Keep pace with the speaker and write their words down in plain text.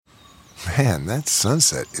Man, that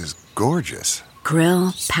sunset is gorgeous.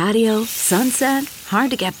 Grill, patio, sunset.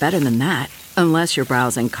 Hard to get better than that. Unless you're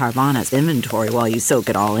browsing Carvana's inventory while you soak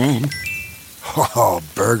it all in. Oh,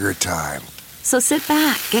 burger time. So sit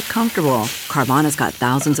back, get comfortable. Carvana's got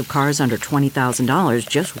thousands of cars under $20,000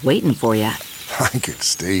 just waiting for you. I could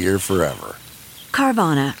stay here forever.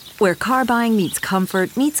 Carvana, where car buying meets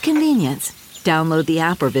comfort meets convenience. Download the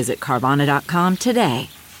app or visit Carvana.com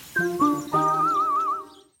today.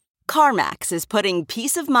 CarMax is putting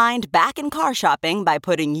peace of mind back in car shopping by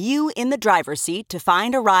putting you in the driver's seat to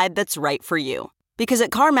find a ride that's right for you. Because at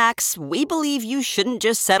CarMax, we believe you shouldn't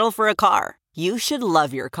just settle for a car. You should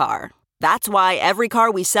love your car. That's why every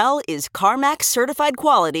car we sell is CarMax certified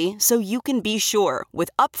quality, so you can be sure with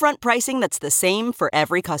upfront pricing that's the same for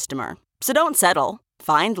every customer. So don't settle.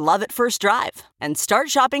 Find love at first drive and start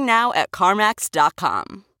shopping now at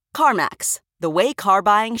CarMax.com. CarMax, the way car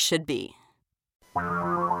buying should be.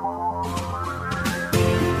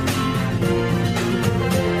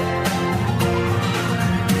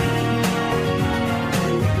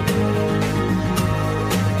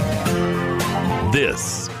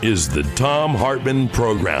 This is the Thom Hartmann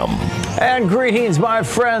Program. And greetings, my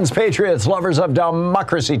friends, patriots, lovers of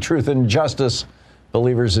democracy, truth, and justice,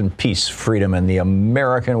 believers in peace, freedom, and the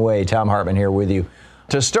American way. Thom Hartmann here with you.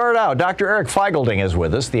 To start out, Dr. Eric Feigelding is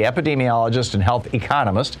with us, the epidemiologist and health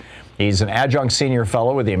economist. He's an adjunct senior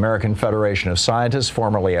fellow with the American Federation of Scientists,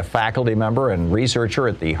 formerly a faculty member and researcher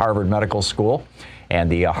at the Harvard Medical School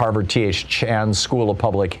and the Harvard T.H. Chan School of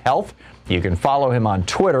Public Health. You can follow him on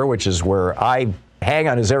Twitter, which is where I hang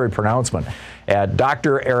on his every pronouncement, at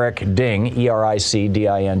Dr. Eric Ding,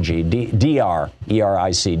 E-R-I-C-D-I-N-G,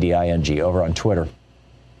 D-R-E-R-I-C-D-I-N-G, over on Twitter.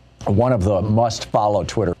 One of the must-follow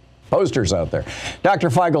Twitter posters out there. Dr.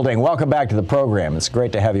 Feigelding, welcome back to the program. It's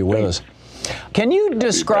great to have you with us. Can you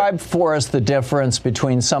describe for us the difference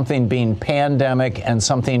between something being pandemic and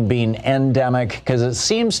something being endemic? Because it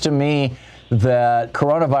seems to me that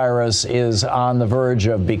coronavirus is on the verge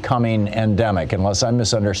of becoming endemic, unless I'm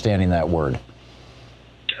misunderstanding that word.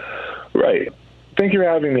 Right. Thank you for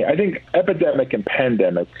having me. I think epidemic and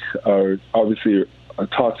pandemic are obviously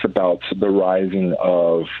talks about the rising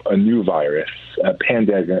of a new virus, a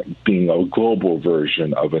pandemic being a global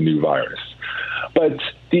version of a new virus. But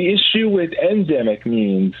the issue with endemic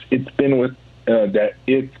means it's been with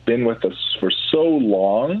us for so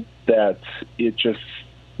long that it just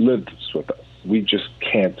lives with us. We just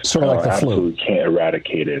can't, sort of like the absolutely flu. Can't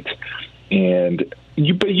eradicate it.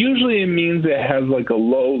 But usually it means it has like a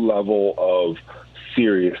low level of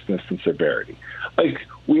seriousness and severity. Like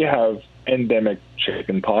we have endemic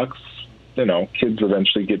chickenpox. Kids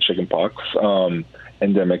eventually get chickenpox.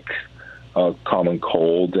 Endemic common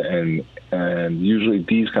cold and usually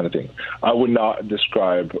these kind of things. I would not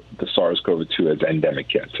describe the SARS-CoV-2 as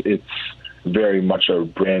endemic yet. It's very much a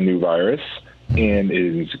brand new virus, and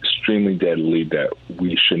it is extremely deadly that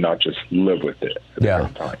we should not just live with it at the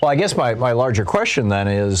current time. Well, I guess my larger question then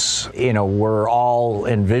is, we're all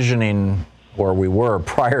envisioning, or we were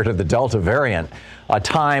prior to the Delta variant, a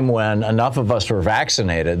time when enough of us were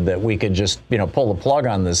vaccinated that we could just, pull the plug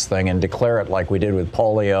on this thing and declare it like we did with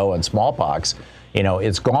polio and smallpox.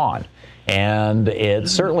 It's gone. And it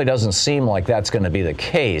certainly doesn't seem like that's going to be the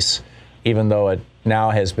case, even though it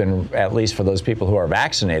now has been, at least for those people who are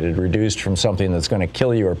vaccinated, reduced from something that's going to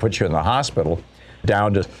kill you or put you in the hospital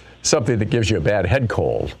down to something that gives you a bad head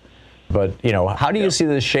cold. But, how do you see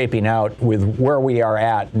this shaping out with where we are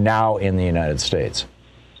at now in the United States?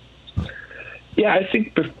 Yeah, I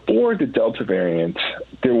think before the Delta variant,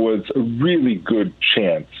 there was a really good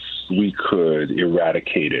chance we could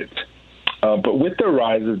eradicate it. But with the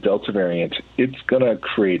rise of the Delta variant, it's going to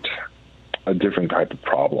create a different type of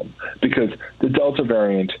problem, because the Delta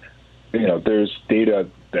variant, there's data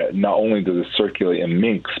that not only does it circulate in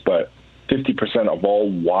minks, but 50% of all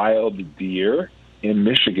wild deer in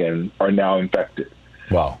Michigan are now infected.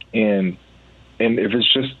 Wow. And if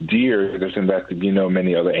it's just deer that's infected,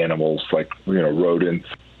 many other animals like, rodents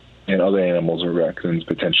and other animals or raccoons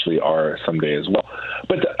potentially are someday as well.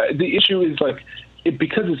 But the issue is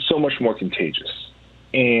because it's so much more contagious.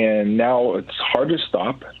 And now it's hard to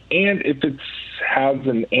stop. And if it has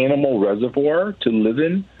an animal reservoir to live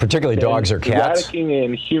in, particularly dogs or cats, eradicating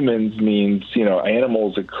in humans means,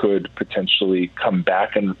 animals that could potentially come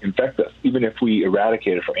back and infect us, even if we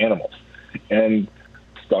eradicate it from animals. And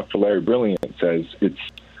Dr. Larry Brilliant says it's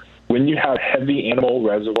when you have heavy animal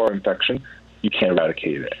reservoir infection, you can't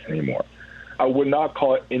eradicate it anymore. I would not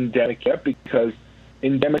call it endemic yet, because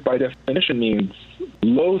endemic by definition means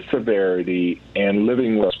low severity and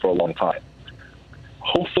living with us for a long time.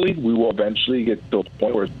 Hopefully, we will eventually get to a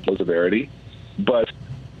point where it's low severity, but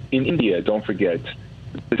in India, don't forget,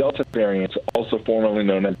 the Delta variant, also formerly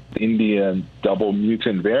known as the Indian double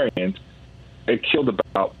mutant variant, it killed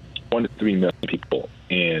about 1 to 3 million people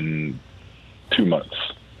in 2 months.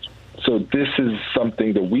 So this is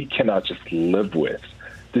something that we cannot just live with.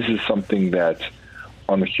 This is something that,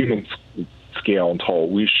 on the human scale and toll,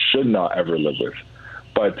 we should not ever live with.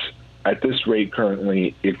 But at this rate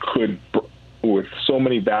currently, it could, with so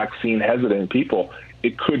many vaccine-hesitant people,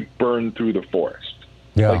 it could burn through the forest.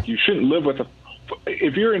 Yeah. Like, you shouldn't live with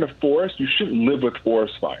if you're in a forest, you shouldn't live with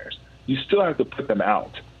forest fires. You still have to put them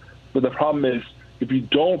out. But the problem is, if you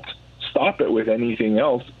don't stop it with anything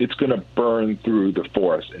else, it's going to burn through the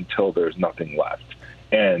forest until there's nothing left.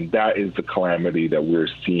 And that is the calamity that we're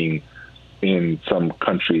seeing in some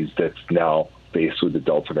countries that's now faced with the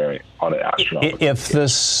Delta variant on an astronomical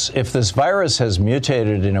scale. If this virus has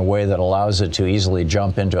mutated in a way that allows it to easily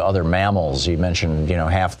jump into other mammals, you mentioned,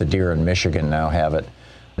 half the deer in Michigan now have it,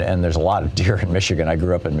 and there's a lot of deer in Michigan. I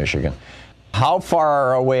grew up in Michigan. How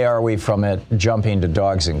far away are we from it jumping to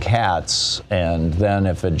dogs and cats? And then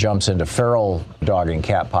if it jumps into feral dog and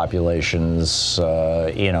cat populations,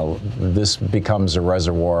 this becomes a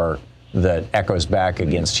reservoir that echoes back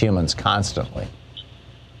against humans constantly.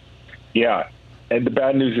 Yeah. And the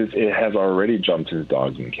bad news is it has already jumped into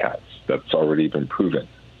dogs and cats. That's already been proven.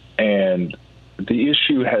 And the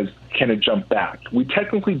issue can it jump back? We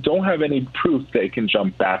technically don't have any proof that it can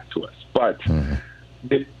jump back to us. But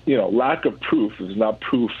lack of proof is not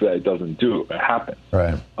proof that it doesn't do it. It happens.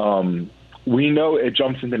 Right. We know it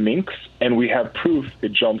jumps into minks, and we have proof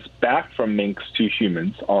it jumps back from minks to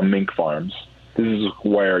humans on mink farms. This is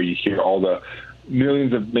where you hear all the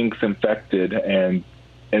millions of minks infected, and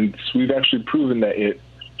we've actually proven that it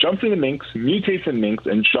jumps into minks, mutates in minks,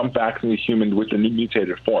 and jumps back into humans with the new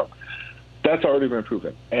mutated form. That's already been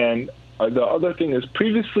proven. And the other thing is,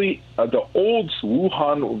 previously, the old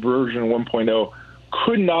Wuhan version 1.0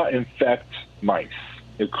 could not infect mice.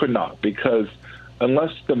 It could not, because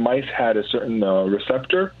unless the mice had a certain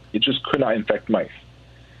receptor, it just could not infect mice.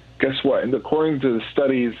 Guess what? And according to the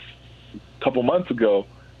studies a couple months ago,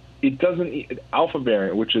 it doesn't. Alpha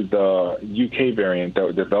variant, which is the UK variant that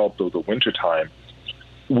was developed over the wintertime,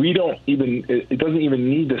 it doesn't even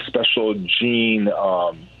need the special gene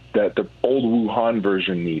that the old Wuhan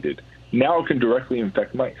version needed. Now it can directly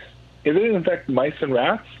infect mice. If it infects mice and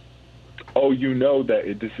rats,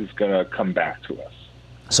 that this is going to come back to us.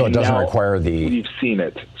 So it doesn't require We've seen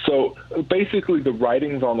it. So basically the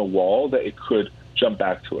writing's on the wall that it could jump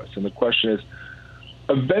back to us. And the question is,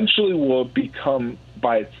 eventually will it become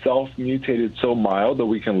by itself mutated so mild that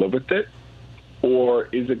we can live with it? Or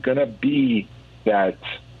is it going to be that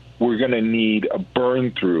we're going to need a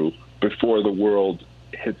burn through before the world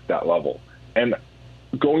hits that level? And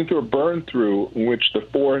going through a burn through in which the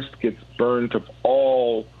forest gets burned to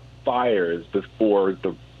all fires before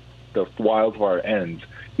the wildfire ends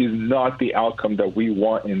is not the outcome that we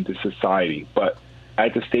want in the society. But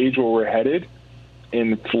at the stage where we're headed,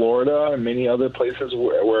 in Florida and many other places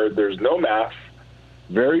where there's no masks,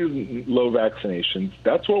 very low vaccinations,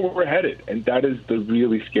 that's where we're headed. And that is the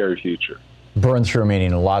really scary future. Burn through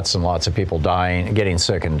meaning lots and lots of people dying, getting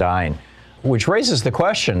sick and dying, which raises the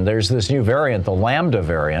question. There's this new variant, the Lambda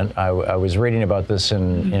variant. I was reading about this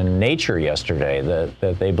in Nature yesterday,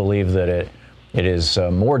 that they believe that it is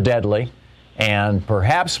more deadly and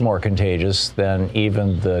perhaps more contagious than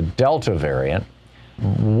even the Delta variant.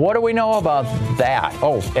 What do we know about that?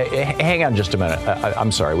 Oh, hang on just a minute.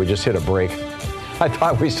 I'm sorry, we just hit a break. I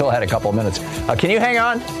thought we still had a couple of minutes. Can you hang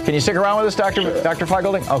on? Can you stick around with us, Dr.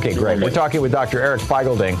 Feigelding? Okay, great. We're talking with Dr. Eric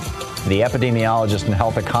Feigelding, the epidemiologist and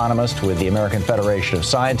health economist with the American Federation of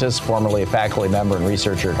Scientists, formerly a faculty member and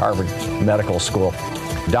researcher at Harvard Medical School.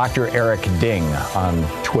 Dr. Eric Ding on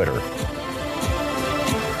Twitter.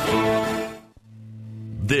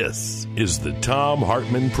 This is the Thom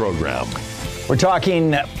Hartmann Program. We're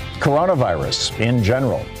talking coronavirus in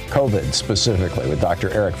general, COVID specifically, with Dr.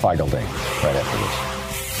 Eric Feigelding right after this.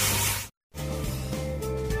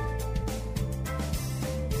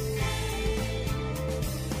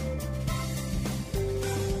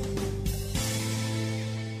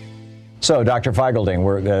 So, Dr. Feigelding,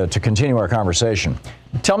 we're to continue our conversation.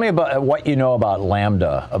 Tell me about what you know about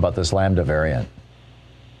Lambda, about this Lambda variant.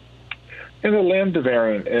 And the Lambda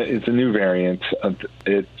variant is a new variant.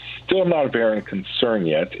 It's still not a variant of concern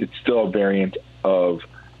yet. It's still a variant of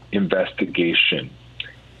investigation.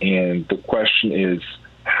 And the question is,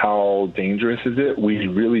 how dangerous is it? We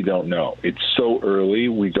really don't know. It's so early.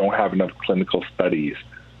 We don't have enough clinical studies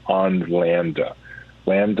on Lambda.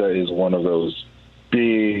 Lambda is one of those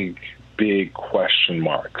big question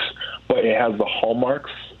marks. But it has the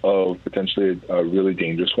hallmarks of potentially a really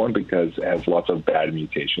dangerous one because it has lots of bad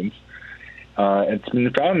mutations. It's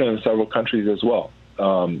been found in several countries as well.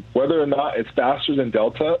 Whether or not it's faster than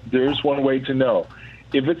Delta, there's one way to know.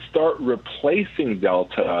 If it start replacing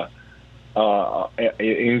Delta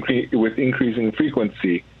with increasing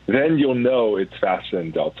frequency, then you'll know it's faster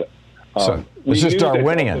than Delta. So it's just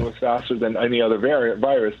Darwinian. It was faster than any other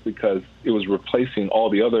virus because it was replacing all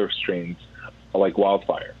the other strains like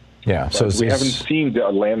wildfire. Yeah. So we haven't seen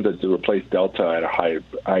Lambda to replace Delta at a high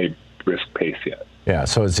risk pace yet. Yeah.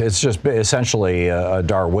 So it's just essentially a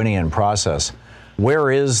Darwinian process.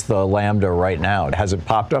 Where is the Lambda right now? Has it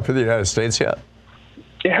popped up in the United States yet?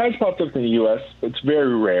 It has popped up in the U.S. It's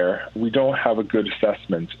very rare. We don't have a good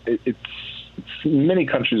assessment. It's in many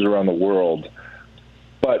countries around the world,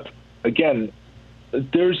 but again,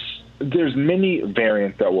 there's many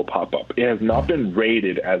variants that will pop up. It has not been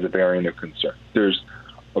rated as a variant of concern. There's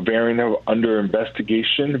a variant of under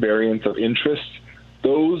investigation, variants of interest.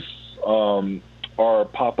 Those are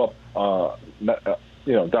pop up,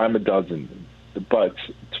 dime a dozen. But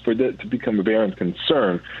for that to become a variant of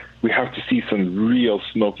concern, we have to see some real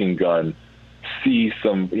smoking gun, see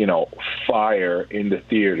some, fire in the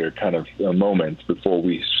theater kind of moment before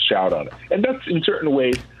we shout on it. And that's in certain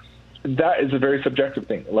ways, that is a very subjective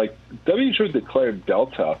thing. Like WHO declared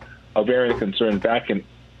Delta a variant of concern back in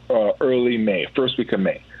early May, first week of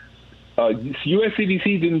May. US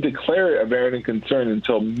CDC didn't declare it a variant of concern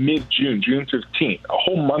until mid-June, June 15th, a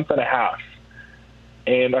whole month and a half.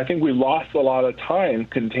 And I think we lost a lot of time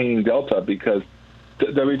containing Delta because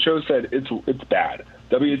WHO said it's bad.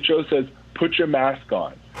 WHO says put your mask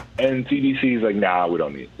on, and CDC is like, nah, we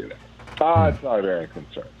don't need to do that. It's not a variant of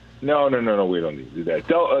concern. No, we don't need to do that.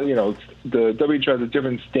 The WHO has a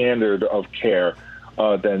different standard of care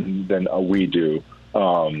than we do.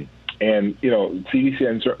 CDC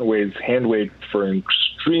in certain ways hand-waved for an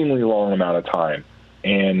extremely long amount of time,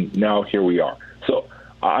 and now here we are. So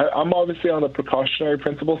I'm obviously on the precautionary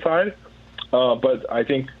principle side, but I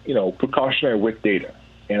think, precautionary with data.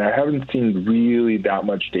 And I haven't seen really that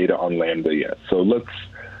much data on Lambda yet. So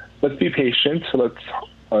let's be patient. Let's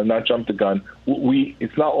not jump the gun.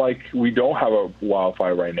 It's not like we don't have a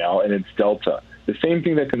wildfire right now, and it's Delta. The same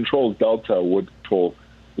thing that controls Delta would control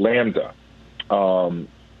Lambda.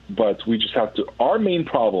 But we just have to. Our main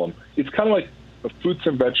problem, it's kind of like fruits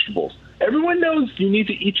and vegetables. Everyone knows you need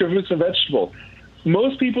to eat your fruits and vegetables.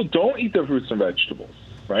 Most people don't eat their fruits and vegetables,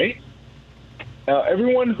 right?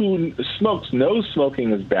 Everyone who smokes knows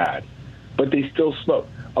smoking is bad, but they still smoke.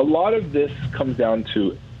 A lot of this comes down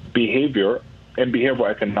to behavior and behavioral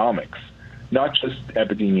economics, not just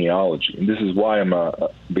epidemiology. And this is why I'm a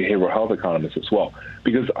behavioral health economist as well,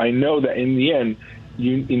 because I know that in the end,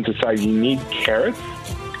 in society, you need carrots,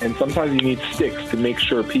 and sometimes you need sticks to make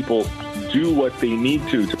sure people do what they need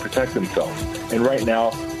to protect themselves. And right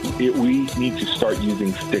now, we need to start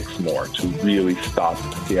using sticks more to really stop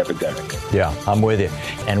the epidemic. Yeah, I'm with you.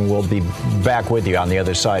 And we'll be back with you on the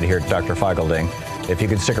other side here, Dr. Feigelding. If you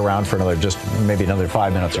could stick around for maybe another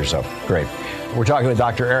 5 minutes or so. Great. We're talking with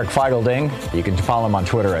Dr. Eric Feigelding. You can follow him on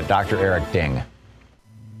Twitter at Dr. Eric Ding.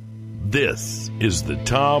 This is the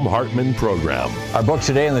Thom Hartmann Program. Our book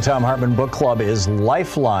today in the Thom Hartmann Book Club is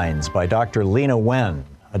Lifelines by Dr. Lena Wen.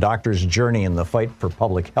 A Doctor's Journey in the Fight for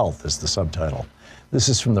Public Health is the subtitle. This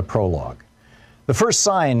is from the prologue. The first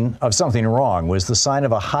sign of something wrong was the sign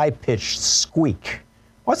of a high-pitched squeak.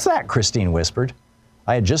 "What's that?" Christine whispered.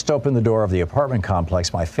 I had just opened the door of the apartment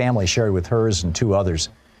complex my family shared with hers and two others.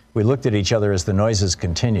 We looked at each other as the noises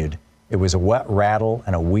continued. It was a wet rattle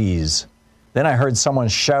and a wheeze. Then I heard someone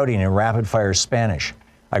shouting in rapid-fire Spanish.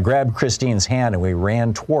 I grabbed Christine's hand and we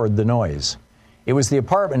ran toward the noise. It was the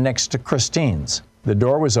apartment next to Christine's. The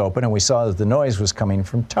door was open and we saw that the noise was coming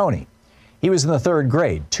from Tony. He was in the third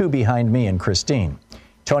grade, 2 behind me and Christine.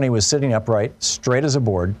 Tony was sitting upright, straight as a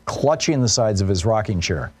board, clutching the sides of his rocking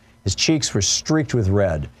chair. His cheeks were streaked with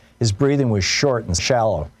red. His breathing was short and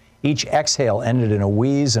shallow. Each exhale ended in a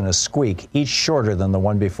wheeze and a squeak, each shorter than the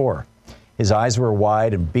one before. His eyes were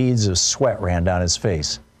wide and beads of sweat ran down his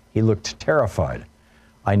face. He looked terrified.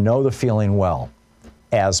 I know the feeling well.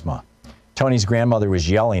 Asthma. Tony's grandmother was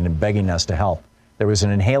yelling and begging us to help. There was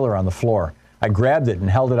an inhaler on the floor. I grabbed it and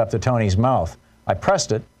held it up to Tony's mouth. I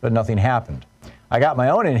pressed it, but nothing happened. I got my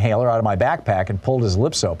own inhaler out of my backpack and pulled his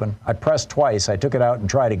lips open. I pressed twice. I took it out and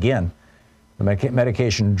tried again. The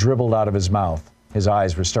medication dribbled out of his mouth. His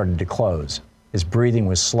eyes were starting to close. His breathing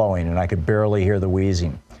was slowing, and I could barely hear the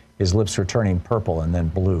wheezing. His lips were turning purple and then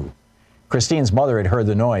blue. Christine's mother had heard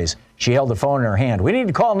the noise. She held the phone in her hand. "We need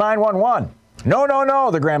to call 911. "No, no,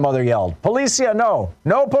 no," the grandmother yelled. "Policia, no.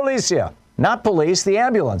 No policia. Not police, the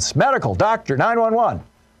ambulance. Medical, doctor, 911.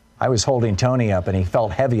 I was holding Tony up, and he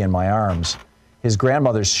felt heavy in my arms. His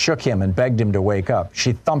grandmother shook him and begged him to wake up.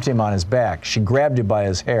 She thumped him on his back. She grabbed him by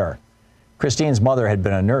his hair. Christine's mother had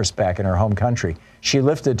been a nurse back in her home country. She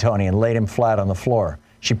lifted Tony and laid him flat on the floor.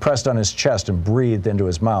 She pressed on his chest and breathed into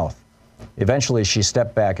his mouth. Eventually, she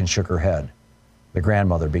stepped back and shook her head. The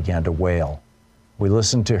grandmother began to wail. We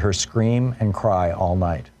listened to her scream and cry all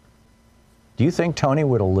night. Do you think Tony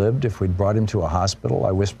would have lived if we'd brought him to a hospital?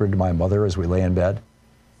 I whispered to my mother as we lay in bed.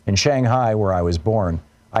 In Shanghai, where I was born,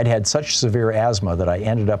 I'd had such severe asthma that I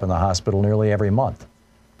ended up in the hospital nearly every month.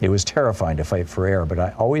 It was terrifying to fight for air, but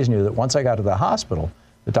I always knew that once I got to the hospital,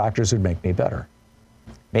 the doctors would make me better.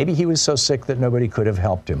 Maybe he was so sick that nobody could have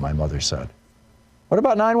helped him, my mother said. What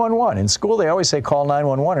about 911? In school, they always say call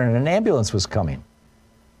 911 and an ambulance was coming.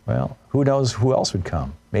 Well, who knows who else would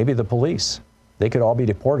come? Maybe the police. They could all be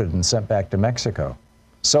deported and sent back to Mexico.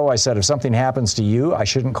 So I said, if something happens to you, I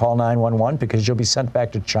shouldn't call 911 because you'll be sent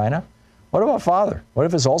back to China? What about father? What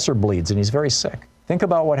if his ulcer bleeds and he's very sick? Think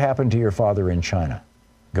about what happened to your father in China.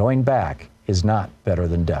 Going back is not better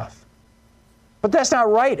than death. But that's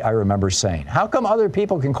not right, I remember saying. How come other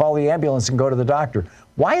people can call the ambulance and go to the doctor?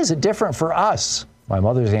 Why is it different for us? My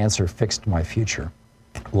mother's answer fixed my future.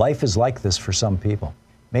 Life is like this for some people.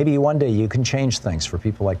 Maybe one day you can change things for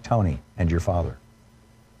people like Tony and your father.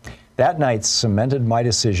 That night cemented my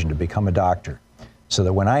decision to become a doctor so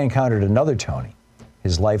that when I encountered another Tony,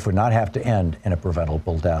 his life would not have to end in a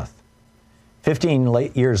preventable death.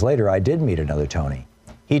 15 years later, I did meet another Tony.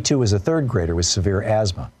 He too was a third grader with severe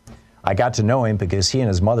asthma. I got to know him because he and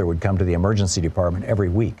his mother would come to the emergency department every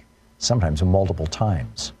week, sometimes multiple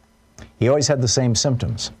times. He always had the same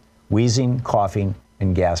symptoms: wheezing, coughing,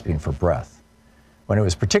 and gasping for breath. When it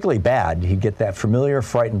was particularly bad, he'd get that familiar,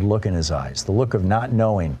 frightened look in his eyes, the look of not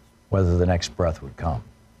knowing whether the next breath would come.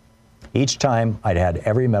 Each time, I'd had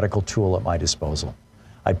every medical tool at my disposal.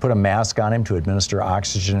 I'd put a mask on him to administer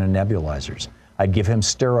oxygen and nebulizers. I'd give him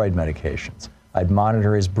steroid medications. I'd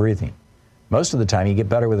monitor his breathing. Most of the time, he'd get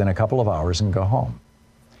better within a couple of hours and go home.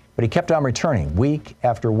 But he kept on returning week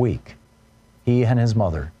after week. He and his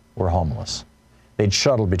mother were homeless. They'd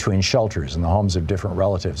shuttled between shelters and the homes of different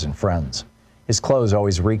relatives and friends. His clothes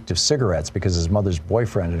always reeked of cigarettes because his mother's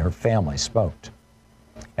boyfriend and her family smoked.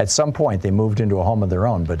 At some point, they moved into a home of their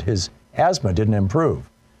own, but his asthma didn't improve.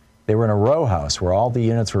 They were in a row house where all the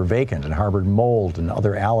units were vacant and harbored mold and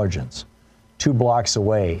other allergens. 2 blocks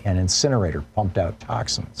away, an incinerator pumped out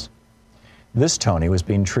toxins. This Tony was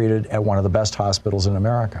being treated at one of the best hospitals in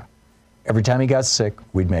America. Every time he got sick,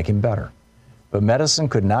 we'd make him better. But medicine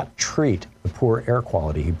could not treat the poor air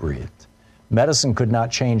quality he breathed. Medicine could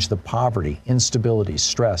not change the poverty, instability,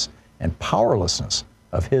 stress, and powerlessness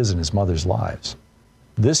of his and his mother's lives.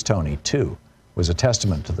 This Tony, too, was a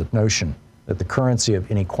testament to the notion that the currency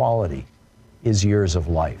of inequality is years of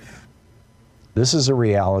life. This is a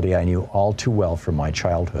reality I knew all too well from my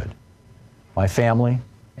childhood. My family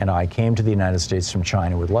and I came to the United States from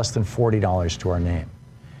China with less than $40 to our name.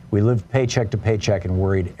 We lived paycheck to paycheck and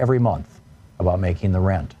worried every month about making the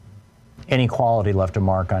rent. Inequality left a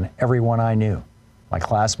mark on everyone I knew. My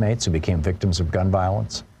classmates who became victims of gun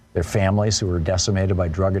violence, their families who were decimated by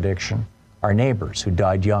drug addiction, our neighbors who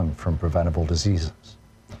died young from preventable diseases.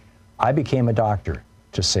 I became a doctor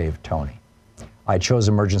to save Tony. I chose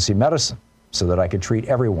emergency medicine so that I could treat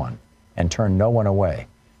everyone and turn no one away,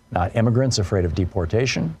 not immigrants afraid of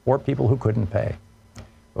deportation or people who couldn't pay.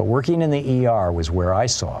 But working in the ER was where I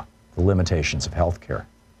saw the limitations of healthcare.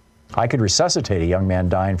 I could resuscitate a young man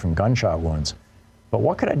dying from gunshot wounds, but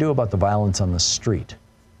what could I do about the violence on the street?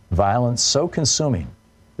 Violence so consuming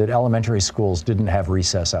that elementary schools didn't have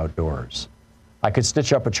recess outdoors. I could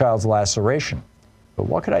stitch up a child's laceration, but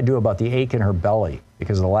what could I do about the ache in her belly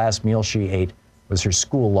because the last meal she ate was her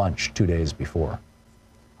school lunch 2 days before?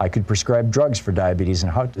 I could prescribe drugs for diabetes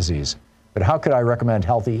and heart disease, but how could I recommend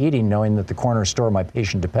healthy eating knowing that the corner store my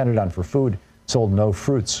patient depended on for food sold no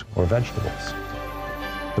fruits or vegetables?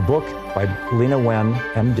 The book by Lena Wen,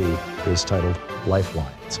 MD, is titled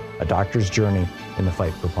Lifelines, A Doctor's Journey in the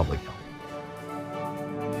Fight for Public Health.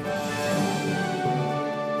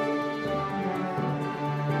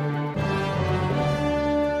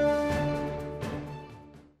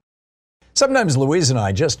 Sometimes Louise and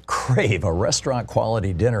I just crave a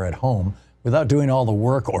restaurant-quality dinner at home without doing all the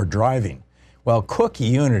work or driving. Well, Cook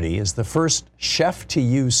Unity is the first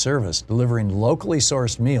chef-to-you service delivering locally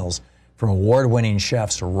sourced meals from award-winning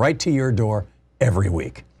chefs right to your door every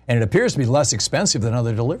week. And it appears to be less expensive than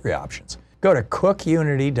other delivery options. Go to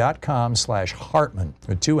cookunity.com/Hartman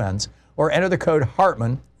with 2 N's or enter the code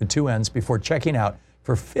Hartman with 2 N's before checking out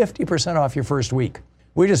for 50% off your first week.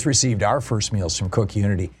 We just received our first meals from Cook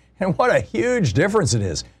Unity, And what a huge difference it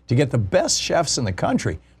is to get the best chefs in the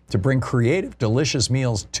country to bring creative, delicious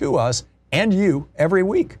meals to us and you every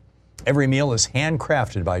week. Every meal is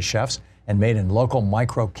handcrafted by chefs and made in local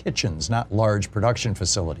micro kitchens, not large production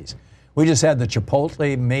facilities. We just had the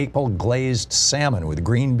Chipotle maple glazed salmon with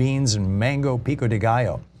green beans and mango pico de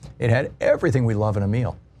gallo. It had everything we love in a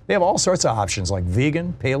meal. They have all sorts of options like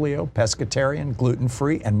vegan, paleo, pescatarian,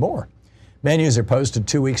 gluten-free, and more. Menus are posted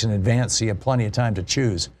 2 weeks in advance, so you have plenty of time to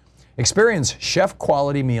choose. Experience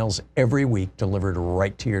chef-quality meals every week delivered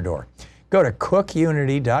right to your door. Go to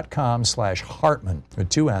cookunity.com/Hartman with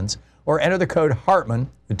 2 N's or enter the code Hartman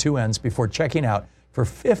with 2 N's before checking out for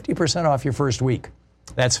 50% off your first week.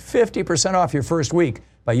 That's 50% off your first week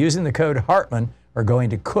by using the code Hartman or going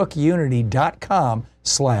to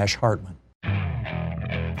cookunity.com/Hartman.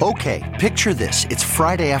 Okay, picture this. It's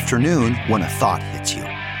Friday afternoon when a thought hits you.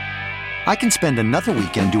 I can spend another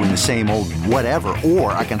weekend doing the same old whatever,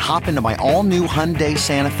 or I can hop into my all-new Hyundai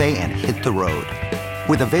Santa Fe and hit the road.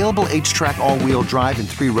 With available H-Track all-wheel drive and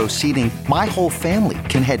 3-row seating, my whole family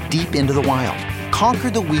can head deep into the wild.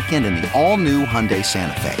 Conquer the weekend in the all-new Hyundai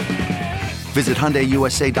Santa Fe. Visit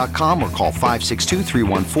HyundaiUSA.com or call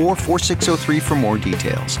 562-314-4603 for more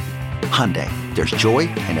details. Hyundai, there's joy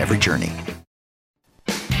in every journey.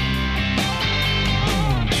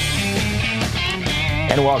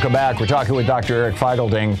 And welcome back. We're talking with Dr. Eric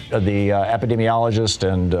Feigl-Ding, the epidemiologist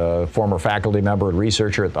and former faculty member and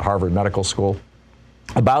researcher at the Harvard Medical School,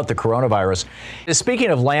 about the coronavirus. Speaking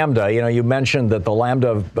of Lambda, you mentioned that the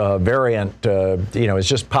Lambda variant, is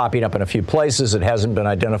just popping up in a few places. It hasn't been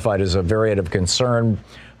identified as a variant of concern.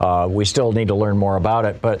 We still need to learn more about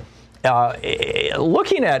it. But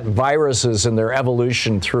looking at viruses and their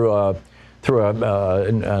evolution through a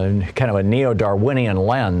kind of a neo-Darwinian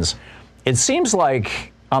lens, it seems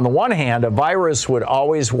like, on the one hand, a virus would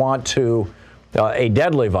always want to, a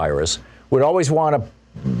deadly virus, would always want to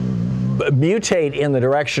mutate in the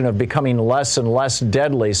direction of becoming less and less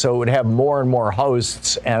deadly, so it would have more and more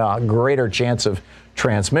hosts and a greater chance of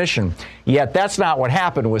transmission. Yet that's not what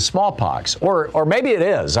happened with smallpox. Or maybe it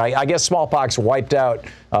is. I guess smallpox wiped out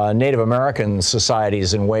Native American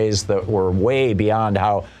societies in ways that were way beyond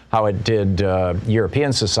how it did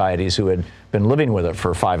European societies who had been living with it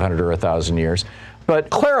for 500 or 1,000 years. But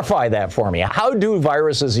clarify that for me. How do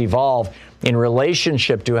viruses evolve in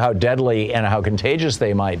relationship to how deadly and how contagious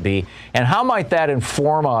they might be? And how might that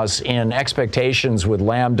inform us in expectations with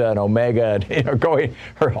Lambda and Omega, going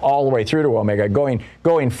all the way through to Omega,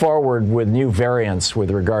 going forward with new variants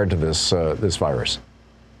with regard to this virus?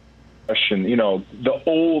 Question. The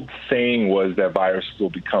old saying was that viruses will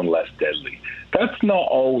become less deadly. That's not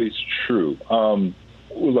always true.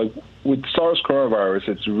 Like with SARS coronavirus,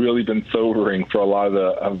 it's really been sobering for a lot of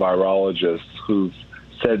the virologists who've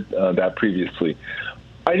said that previously.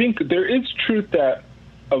 I think there is truth that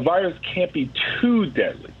a virus can't be too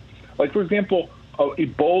deadly. Like, for example,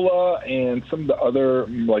 Ebola and some of the other,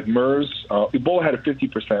 like MERS, Ebola had a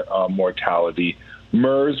 50% mortality.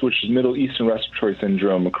 MERS, which is Middle Eastern Respiratory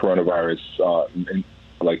Syndrome coronavirus,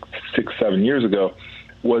 like 6-7 years ago,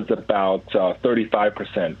 was about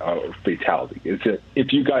 35% fatality.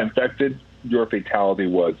 If you got infected, your fatality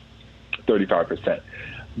was 35%.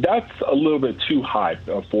 That's a little bit too high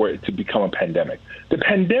for it to become a pandemic. The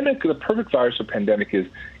perfect virus for pandemic is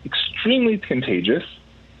extremely contagious.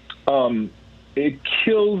 It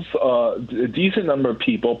kills a decent number of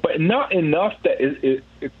people, but not enough that it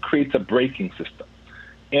creates a braking system.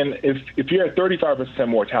 And if you're at 35%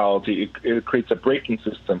 mortality, it creates a braking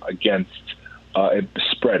system against it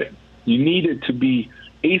spreading. You need it to be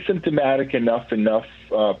asymptomatic enough and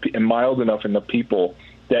mild enough people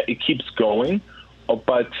that it keeps going,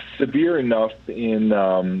 but severe enough in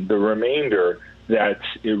the remainder that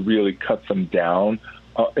it really cuts them down.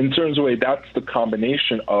 In terms of way, that's the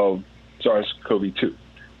combination of SARS-CoV-2.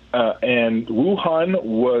 And Wuhan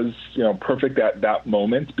was perfect at that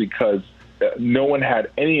moment because no one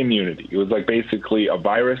had any immunity. It was like basically a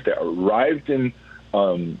virus that arrived in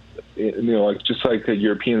just like the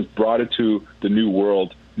Europeans brought it to the New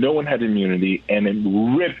World, no one had immunity, and it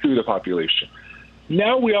ripped through the population.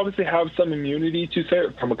 Now we obviously have some immunity to say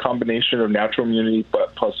from a combination of natural immunity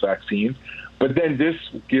but plus vaccines. But then this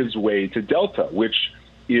gives way to Delta, which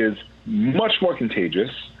is much more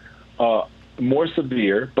contagious, more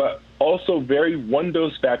severe, but also very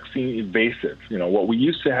one-dose vaccine evasive. What we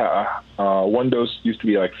used to have, one dose used to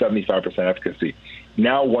be like 75% efficacy.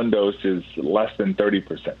 Now one dose is less than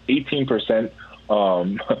 30%, 18%,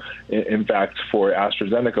 in fact, for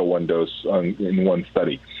AstraZeneca one dose in one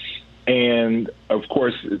study. And, of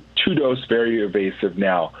course, 2-dose, very evasive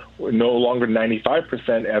now. No longer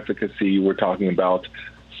 95% efficacy. We're talking about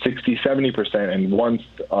 60, 70%, and one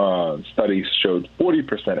study showed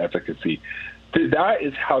 40% efficacy. That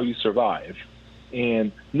is how you survive,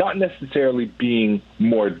 and not necessarily being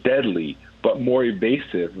more deadly, but more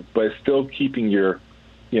evasive, but still keeping your,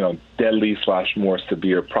 deadly / more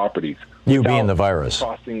severe properties. You being the virus.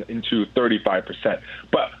 Crossing into 35%.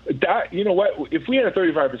 But that, you know what, if we had a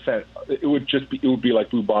 35%, it would be like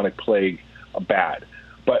bubonic plague bad.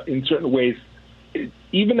 But in certain ways,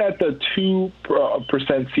 even at the 2%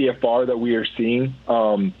 CFR that we are seeing,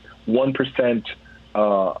 1%,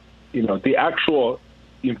 the actual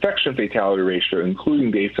infection fatality ratio,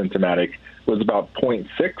 including the asymptomatic, was about 0.6.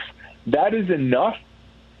 That is enough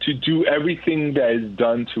to do everything that is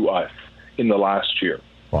done to us in the last year.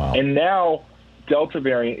 Wow. And now Delta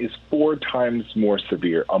variant is 4 times more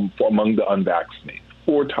severe among the unvaccinated.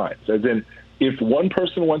 4 times. As in, if one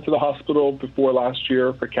person went to the hospital before last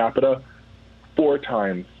year per capita, 4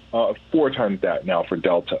 times that now for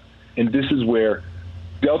Delta. And this is where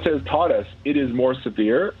Delta has taught us it is more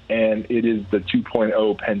severe, and it is the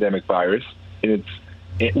 2.0 pandemic virus. And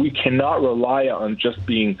we cannot rely on just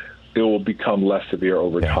being, it will become less severe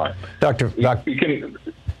over time. I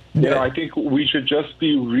think we should just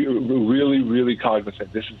be really, really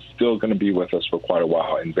cognizant. This is still going to be with us for quite a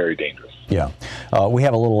while and very dangerous. Yeah. We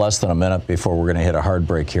have a little less than a minute before we're going to hit a hard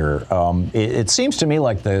break here. It seems to me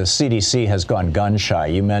like the CDC has gone gun shy.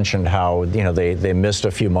 You mentioned how, they missed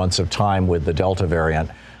a few months of time with the Delta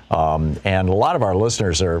variant. And a lot of our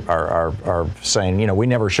listeners are saying, we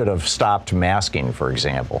never should have stopped masking, for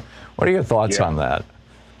example. What are your thoughts on that?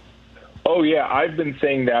 Oh, yeah. I've been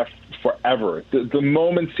saying that forever. The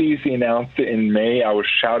moment CDC announced it in May, I was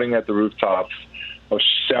shouting at the rooftops. I was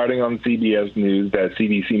shouting on CBS News that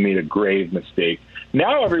CDC made a grave mistake.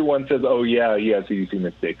 Now everyone says, oh, yeah, CDC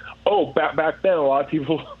mistake. Oh, back then, a lot of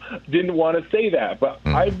people didn't want to say that. But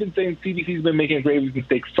I've been saying CDC's been making a grave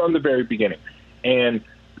mistake from the very beginning. And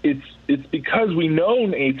it's because we know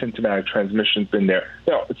asymptomatic transmission's been there.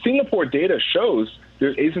 Now, Singapore data shows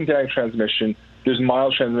there's asymptomatic transmission, there's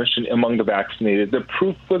mild transmission among the vaccinated. The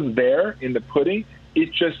proof was there in the pudding.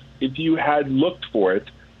 It just, if you had looked for it,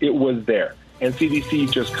 it was there. And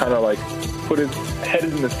CDC just kind of like put its head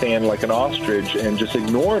in the sand like an ostrich and just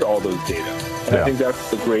ignored all those data. And I think that's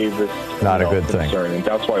the gravest Not a good concern, thing. And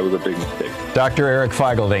that's why it was a big mistake. Dr. Eric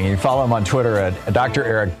Feigelding, you follow him on Twitter at Dr.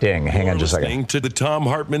 Eric Ding. Hang on just a second. Listening to the Tom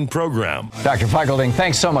Hartman program. Dr. Feigelding,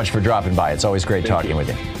 thanks so much for dropping by. It's always great talking with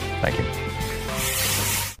you. Thank you.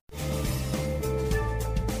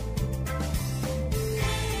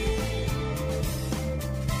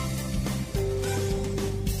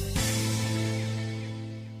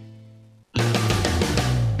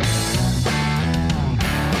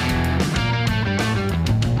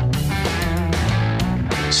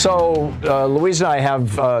 So Louise and I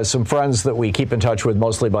have some friends that we keep in touch with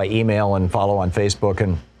mostly by email and follow on Facebook.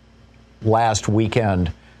 And last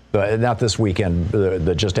weekend, not this weekend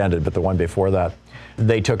that just ended, but the one before that,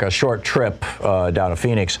 they took a short trip down to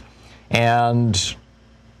Phoenix. And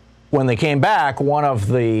when they came back, one of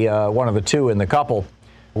the two in the couple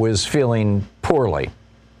was feeling poorly.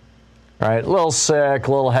 Right, a little sick,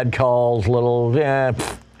 a little head cold,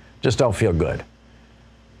 just don't feel good.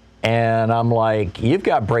 And I'm like, you've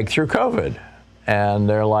got breakthrough COVID. And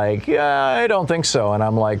they're like, yeah, I don't think so. And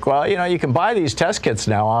I'm like, well, you can buy these test kits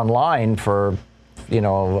now online for,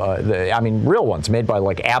 real ones made by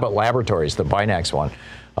like Abbott Laboratories, the Binax one.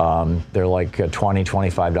 They're like $20,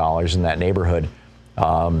 $25 in that neighborhood.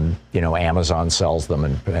 Amazon sells them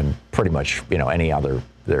and pretty much, any other,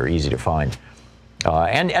 they're easy to find.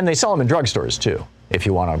 And they sell them in drugstores too, if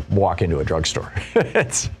you want to walk into a drugstore.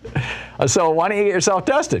 So why don't you get yourself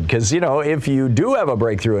tested? Because, if you do have a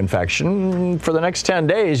breakthrough infection, for the next 10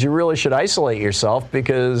 days, you really should isolate yourself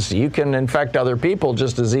because you can infect other people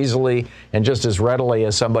just as easily and just as readily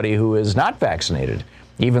as somebody who is not vaccinated.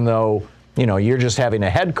 Even though, you're just having a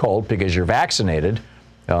head cold because you're vaccinated,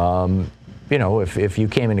 if you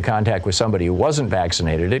came into contact with somebody who wasn't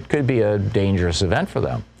vaccinated, it could be a dangerous event for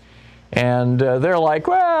them. And they're like,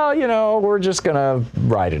 well, we're just going to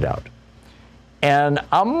ride it out. And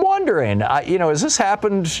I'm wondering, has this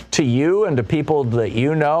happened to you and to people that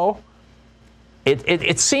you know?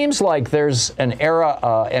 It seems like there's an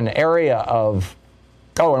area of,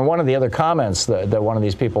 and one of the other comments that one of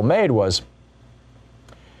these people made was,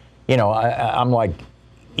 I'm like,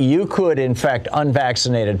 you could infect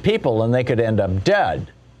unvaccinated people and they could end up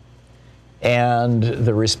dead. And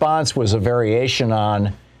the response was a variation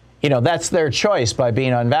on, that's their choice by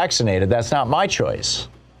being unvaccinated. That's not my choice.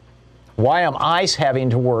 Why am I having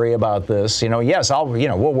to worry about this? Yes,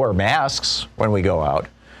 we'll wear masks when we go out.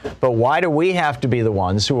 But why do we have to be the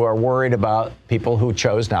ones who are worried about people who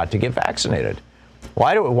chose not to get vaccinated?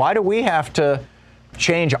 Why do we have to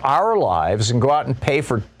change our lives and go out and pay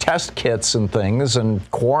for test kits and things and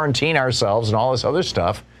quarantine ourselves and all this other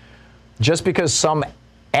stuff just because some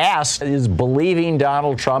ass is believing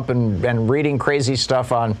Donald Trump and reading crazy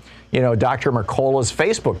stuff on, Dr. Mercola's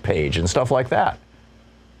Facebook page and stuff like that?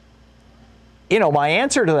 My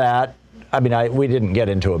answer to that, we didn't get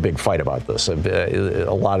into a big fight about this. A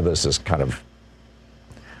lot of this is kind of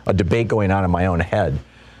a debate going on in my own head.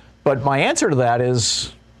 But my answer to that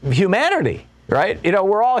is humanity, right?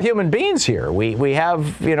 We're all human beings here. We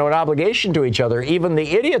have, an obligation to each other, even the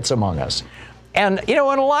idiots among us. And, and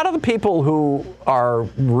a lot of the people who are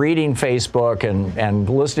reading Facebook and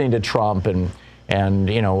listening to Trump and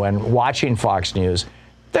watching Fox News,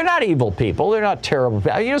 they're not evil people. They're not terrible.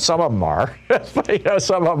 Some of them are.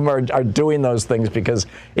 Some of them are doing those things because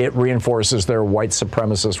it reinforces their white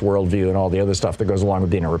supremacist worldview and all the other stuff that goes along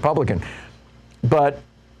with being a Republican. But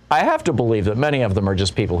I have to believe that many of them are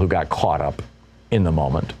just people who got caught up in the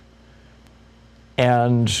moment.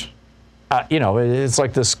 And, it's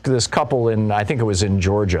like this couple I think it was in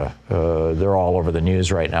Georgia. They're all over the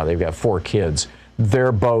news right now. They've got 4 kids.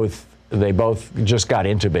 They both just got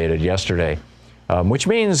intubated yesterday, which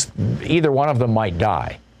means either one of them might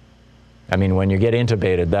die. When you get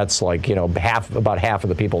intubated, that's like, about half of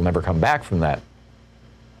the people never come back from that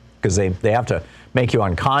because they have to make you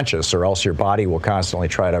unconscious or else your body will constantly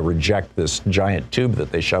try to reject this giant tube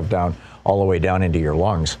that they shove down all the way down into your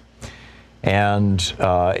lungs. And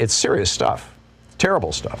it's serious stuff,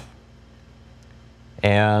 terrible stuff.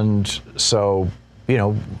 And so,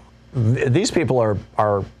 these people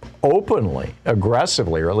are openly,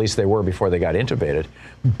 aggressively, or at least they were before they got intubated,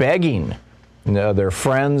 begging their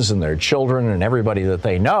friends and their children and everybody that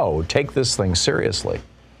they know, take this thing seriously.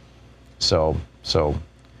 So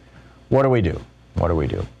what do we do? What do we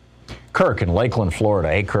do? Kirk in Lakeland, Florida.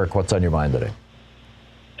 Hey, Kirk, what's on your mind today?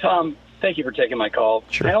 Tom, thank you for taking my call.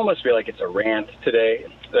 Sure. I almost feel like it's a rant today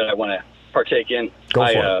that I want to partake in. Go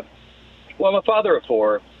for it. Well, I'm a father of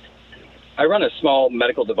 4. I run a small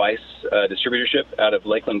medical device distributorship out of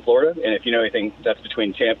Lakeland, Florida. And if you know anything, that's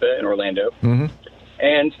between Tampa and Orlando. Mm-hmm.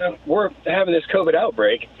 And so we're having this COVID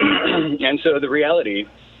outbreak. And so the reality,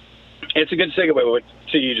 it's a good segue to what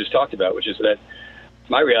you just talked about, which is that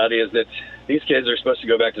my reality is that these kids are supposed to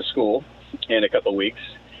go back to school in a couple of weeks.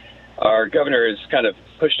 Our governor has kind of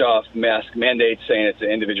pushed off mask mandates, saying it's an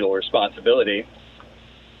individual responsibility.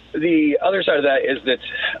 The other side of that is that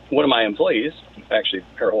one of my employees, actually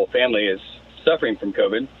her whole family, is suffering from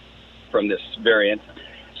COVID, from this variant.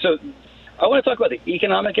 So I want to talk about the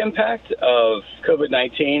economic impact of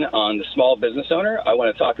COVID-19 on the small business owner. I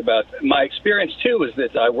want to talk about my experience, too, was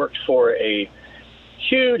that I worked for a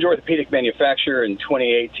huge orthopedic manufacturer in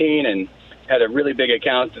 2018 and had a really big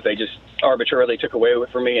account that they just arbitrarily took away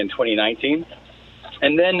from me in 2019.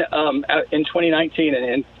 And then in 2019 and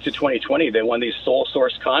into 2020, they won these sole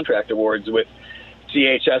source contract awards with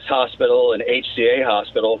CHS Hospital and HCA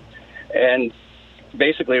Hospital. And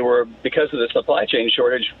basically were, because of the supply chain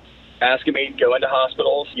shortage, asking me to go into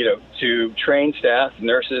hospitals, to train staff,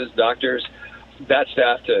 nurses, doctors, that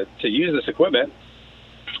staff to use this equipment.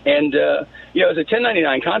 And, as a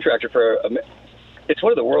 1099 contractor it's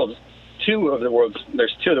one of the world's, there's 2 of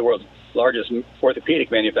the world's largest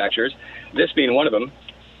orthopedic manufacturers, this being one of them.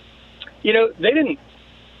 They didn't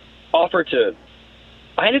offer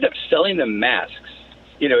I ended up selling them masks.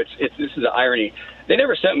 This is the irony. They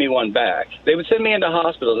never sent me one back. They would send me into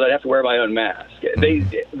hospitals. I'd have to wear my own mask.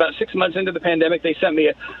 About 6 months into the pandemic, they sent me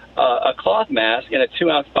a cloth mask and a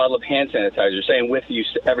 2-ounce bottle of hand sanitizer, saying with you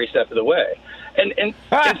every step of the way. And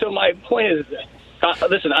so my point is,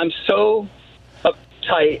 listen, I'm so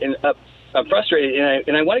uptight and I'm frustrated,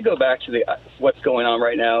 and I want to go back to what's going on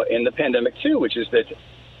right now in the pandemic too, which is that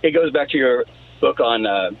it goes back to your book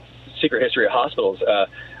on secret history of hospitals,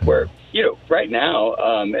 where right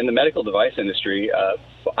now in the medical device industry,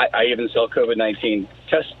 I even sell COVID-19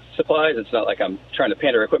 test supplies. It's not like I'm trying to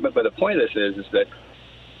pander equipment, but the point of this is that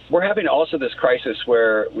we're having also this crisis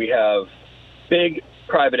where we have big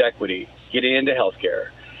private equity getting into healthcare,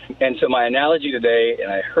 and so my analogy today, and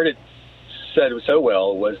I heard it said so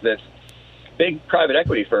well, was that big private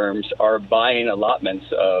equity firms are buying allotments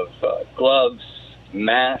of gloves,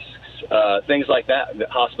 masks, things like that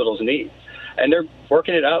hospitals need. And they're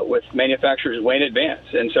working it out with manufacturers way in advance.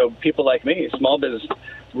 And so people like me, small business,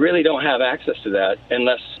 really don't have access to that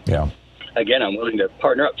unless, again, I'm willing to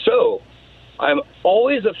partner up. So I'm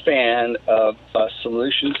always a fan of a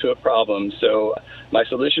solution to a problem. So my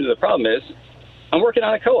solution to the problem is I'm working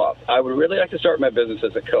on a co-op. I would really like to start my business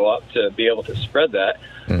as a co-op to be able to spread that.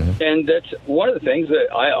 Mm-hmm. And that's one of the things that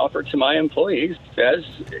I offer to my employees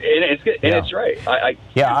it's right.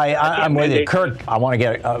 I'm with you. Kurt, I want to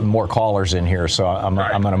get more callers in here, so I'm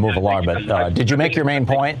going to move along. But did you make your main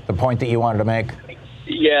point, the point that you wanted to make?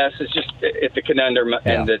 Yes, it's a conundrum,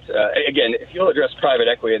 and that again, if you'll address private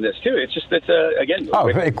equity in this too, it's just that again.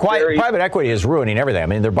 Private equity is ruining everything. I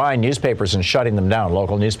mean, they're buying newspapers and shutting them down.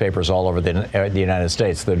 Local newspapers all over the United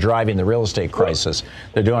States. They're driving the real estate crisis.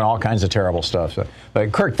 They're doing all kinds of terrible stuff.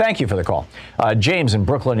 But Kirk, thank you for the call. James in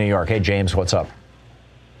Brooklyn, New York. Hey, James, what's up?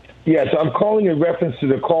 Yes, I'm calling in reference to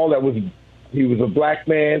the call he was a black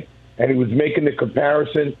man and he was making the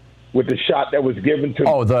comparison with the shot that was given to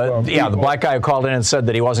the black guy who called in and said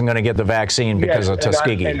that he wasn't going to get the vaccine because of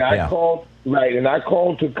Tuskegee. I called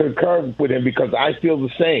to concur with him because I feel the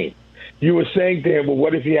same. You were saying to him, well,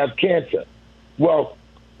 what if you have cancer? Well,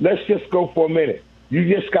 let's just go for a minute. You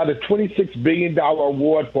just got a $26 billion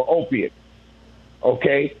award for opiates,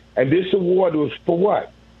 okay? And this award was for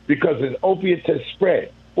what? Because an opiate has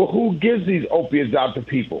spread. Well, who gives these opiates out to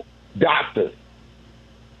people? Doctors.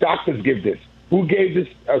 Doctors give this. Who gave this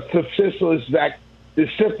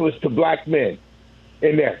syphilis to black men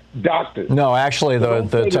in there? Doctors. No, actually,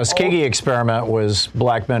 the Tuskegee experiment was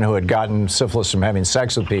black men who had gotten syphilis from having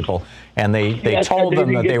sex with people, and they told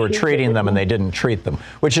them that they were treating them, and they didn't treat them,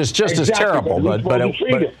 which is just as terrible. But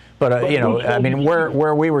I mean,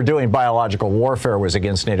 where we were doing biological warfare was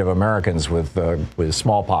against Native Americans with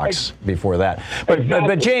smallpox before that.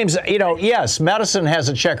 But James, yes, medicine has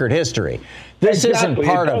a checkered history. This isn't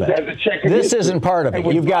part of it. This isn't part of it.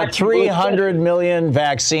 You've got 300 million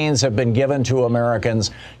vaccines have been given to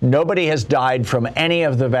Americans. Nobody has died from any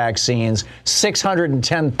of the vaccines.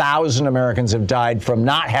 610,000 Americans have died from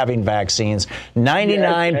not having vaccines.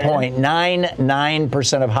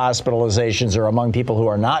 99.99% of hospitalizations are among people who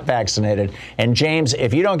are not vaccinated. And James,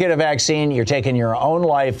 if you don't get a vaccine, you're taking your own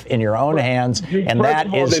life in your own hands, and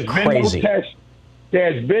that is crazy.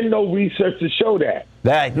 There's been no research to show that.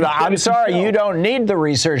 I'm sorry, you don't need the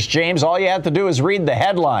research, James. All you have to do is read the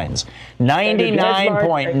headlines.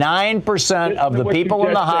 99.9% of the people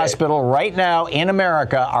in the hospital right now in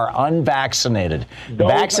America are unvaccinated.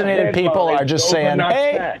 Vaccinated people are just saying,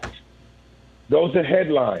 hey. Facts. Those are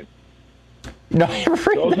headlines. No,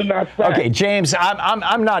 those are not facts. Okay, James,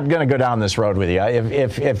 I'm not going to go down this road with you.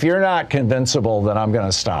 If you're not convincible, then I'm going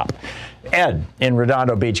to stop. Ed in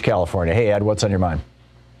Redondo Beach, California. Hey, Ed, what's on your mind?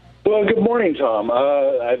 Well, good morning, Tom.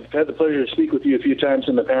 I've had the pleasure to speak with you a few times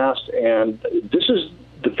in the past, and this is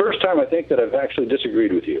the first time I think that I've actually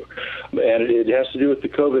disagreed with you. And it has to do with the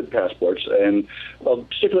COVID passports. And I'll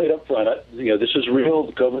stipulate up front, this is real.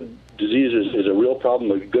 The COVID disease is a real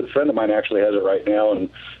problem. A good friend of mine actually has it right now,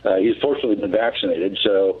 and he's fortunately been vaccinated.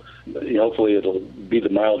 So hopefully it'll be the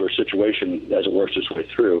milder situation as it works its way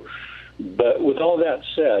through. But with all that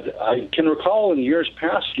said, I can recall in years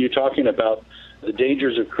past you talking about the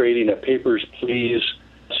dangers of creating a papers, please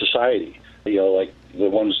society, like the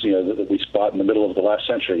ones, that we spot in the middle of the last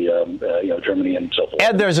century, Germany and so forth.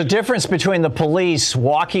 Ed, there's a difference between the police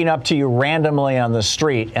walking up to you randomly on the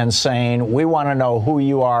street and saying, we want to know who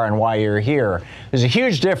you are and why you're here. There's a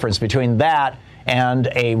huge difference between that and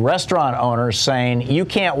a restaurant owner saying, you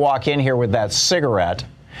can't walk in here with that cigarette.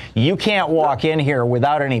 You can't walk in here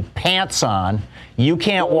without any pants on. You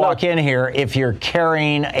can't walk in here if you're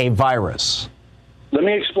carrying a virus. Let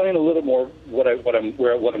me explain a little more what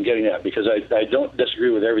I'm getting at, because I don't disagree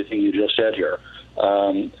with everything you just said here.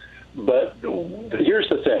 But here's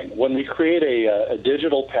the thing: when we create a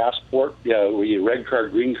digital passport, where you red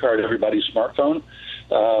card, green card everybody's smartphone,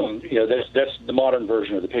 that's the modern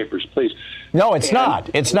version of the papers, please. No, it's not.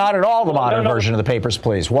 It's not at all the modern version of the papers,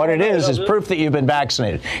 please. What it is proof that you've been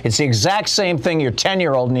vaccinated. It's the exact same thing your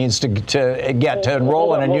 10-year-old needs to get to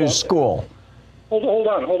enroll in a new school. Hold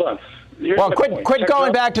on. Well, quit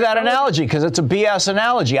going back to that analogy, because it's a BS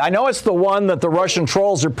analogy. I know it's the one that the Russian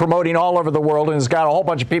trolls are promoting all over the world, and it's got a whole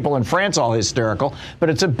bunch of people in France all hysterical,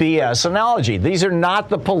 but it's a BS analogy. These are not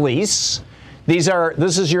the police. This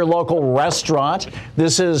is your local restaurant.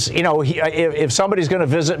 This is, if somebody's going to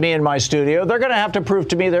visit me in my studio, they're going to have to prove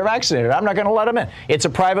to me they're vaccinated. I'm not going to let them in. It's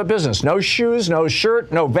a private business. No shoes, no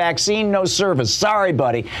shirt, no vaccine, no service. Sorry,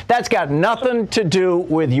 buddy. That's got nothing to do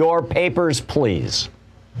with your papers, please.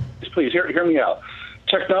 Please hear me out.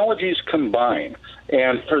 Technologies combine,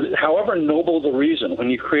 and for however noble the reason, when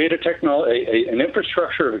you create an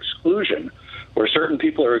infrastructure of exclusion where certain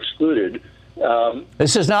people are excluded.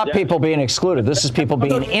 This is not people being excluded. This is people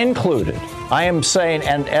being included. I am saying,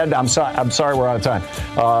 and Ed, I'm sorry we're out of time.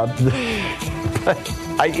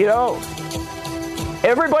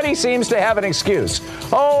 Everybody seems to have an excuse.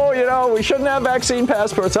 Oh, we shouldn't have vaccine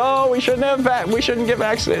passports. Oh, we shouldn't get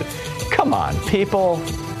vaccinated. Come on, people.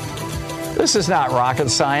 This is not rocket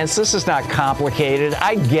science. This is not complicated.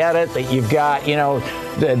 I get it that you've got,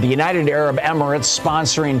 the United Arab Emirates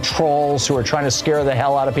sponsoring trolls who are trying to scare the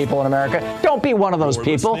hell out of people in America. Don't be one of those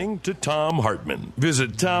people. Listening to Thom Hartmann.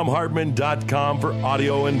 Visit ThomHartmann.com for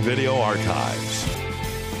audio and video archives.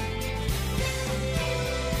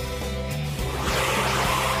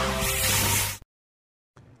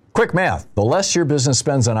 Quick math. The less your business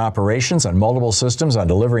spends on operations, on multiple systems, on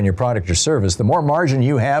delivering your product or service, the more margin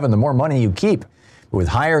you have and the more money you keep. With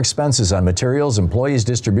higher expenses on materials, employees,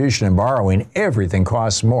 distribution, and borrowing, everything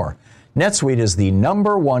costs more. NetSuite is the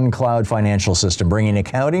 #1 cloud financial system, bringing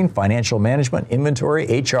accounting, financial management, inventory,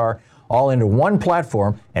 HR, all into one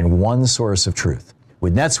platform and one source of truth.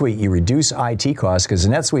 With NetSuite, you reduce IT costs because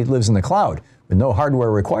NetSuite lives in the cloud with no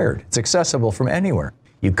hardware required. It's accessible from anywhere.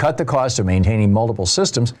 You cut the cost of maintaining multiple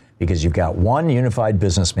systems because you've got one unified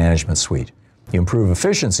business management suite. You improve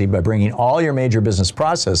efficiency by bringing all your major business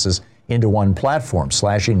processes into one platform,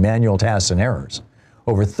 slashing manual tasks and errors.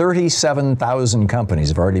 Over 37,000 companies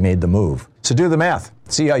have already made the move. So do the math.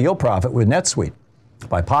 See how you'll profit with NetSuite.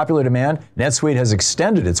 By popular demand, NetSuite has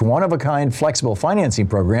extended its one-of-a-kind flexible financing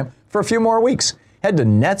program for a few more weeks. Head to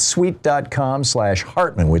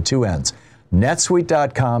netsuite.com/Hartmann with 2 N's.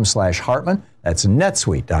 netsuite.com/Hartmann. That's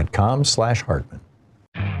netsuite.com/Hartmann.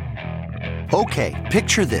 Okay,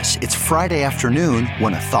 picture this. It's Friday afternoon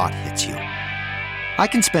when a thought hits you. I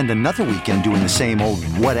can spend another weekend doing the same old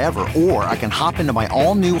whatever, or I can hop into my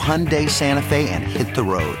all-new Hyundai Santa Fe and hit the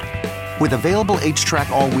road. With available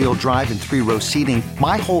H-Track all-wheel drive and 3-row seating,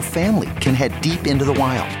 my whole family can head deep into the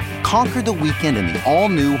wild. Conquer the weekend in the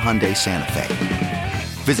all-new Hyundai Santa Fe.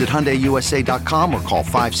 Visit HyundaiUSA.com or call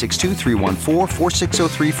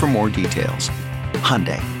 562-314-4603 for more details.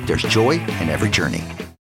 Hyundai, there's joy in every journey.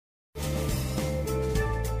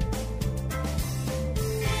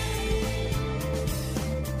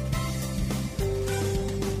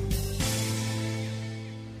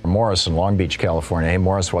 Morris in Long Beach, California. Hey,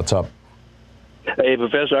 Morris, what's up? Hey,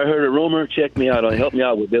 Professor, I heard a rumor. Check me out. Help me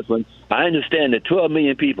out with this one. I understand that 12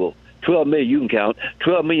 million people, 12 million you can count,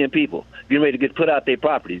 12 million people getting ready to get put out their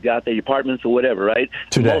properties, got their apartments or whatever, right?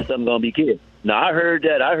 Today. Most of them going to be kids. Now, I heard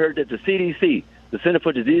that the CDC, the Center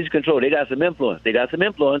for Disease Control, they got some influence. They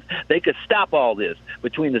could stop all this.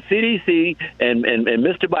 Between the CDC and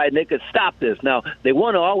Mr. Biden, they could stop this. Now, they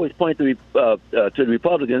want to always point to the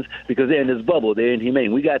Republicans because they're in this bubble. They're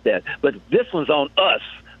inhumane. We got that. But this one's on us.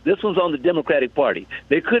 This one's on the Democratic Party.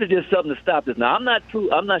 They could have did something to stop this. Now, I'm not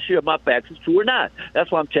sure if my facts is true or not.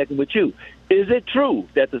 That's why I'm checking with you. Is it true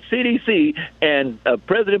that the CDC and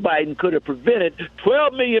President Biden could have prevented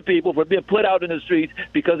 12 million people from being put out in the streets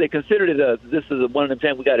because they considered it this is one of them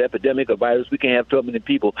times we got an epidemic, a virus, we can't have 12 million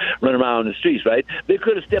people running around in the streets, right? They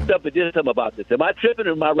could have stepped up and did something about this. Am I tripping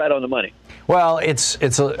or am I right on the money? Well, it's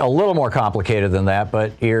a little more complicated than that,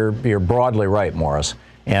 but you're broadly right, Morris,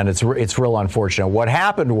 and it's real unfortunate. What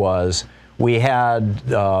happened was we had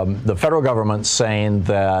the federal government saying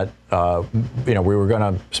that we were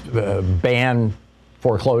going to ban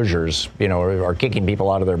foreclosures, or kicking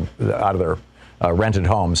people out of their rented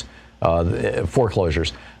homes,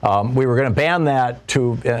 foreclosures. We were going to ban that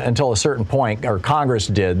until a certain point, or Congress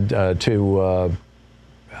did I'm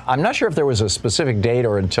not sure if there was a specific date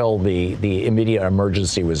or until the immediate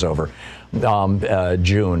emergency was over,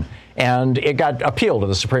 June, and it got appealed to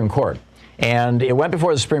the Supreme Court. And it went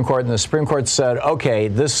before the Supreme Court, and the Supreme Court said, okay,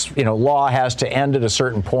 this law has to end at a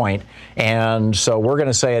certain point, and so we're going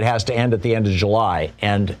to say it has to end at the end of July.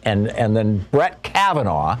 And then Brett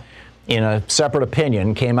Kavanaugh, in a separate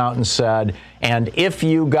opinion, came out and said, and if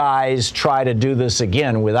you guys try to do this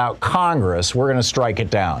again without Congress, we're going to strike it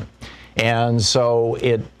down. And so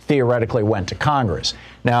it theoretically went to Congress.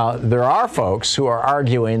 Now, there are folks who are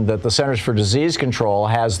arguing that the Centers for Disease Control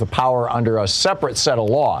has the power under a separate set of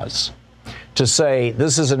laws to say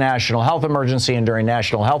this is a national health emergency, and during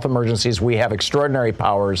national health emergencies, we have extraordinary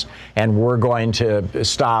powers, and we're going to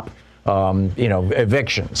stop,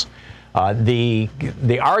 evictions.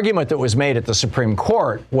 The argument that was made at the Supreme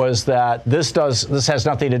Court was that this has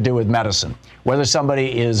nothing to do with medicine. Whether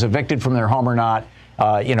somebody is evicted from their home or not,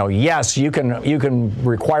 yes, you can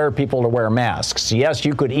require people to wear masks. Yes,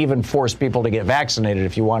 you could even force people to get vaccinated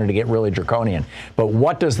if you wanted to get really draconian. But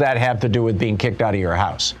what does that have to do with being kicked out of your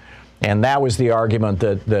house? And that was the argument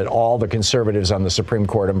that all the conservatives on the Supreme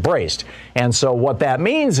Court embraced. And so what that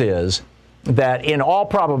means is that in all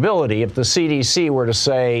probability, if the CDC were to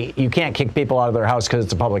say you can't kick people out of their house because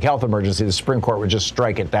it's a public health emergency, the Supreme Court would just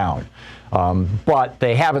strike it down. But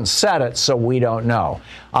they haven't said it, so we don't know.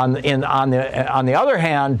 On the other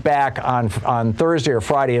hand, back on Thursday or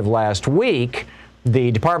Friday of last week,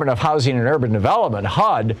 the Department of Housing and Urban Development,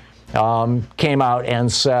 HUD, came out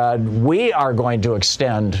and said we are going to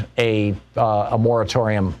extend a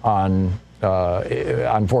moratorium on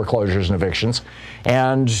foreclosures and evictions,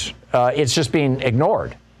 and it's just being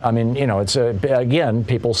ignored. I mean, it's again,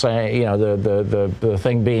 people saying, the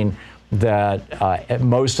thing being that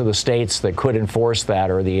most of the states that could enforce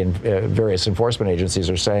that, or the various enforcement agencies,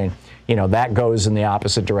 are saying, that goes in the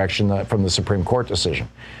opposite direction from the Supreme Court decision.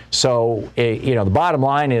 So, the bottom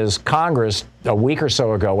line is Congress, a week or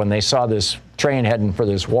so ago, when they saw this train heading for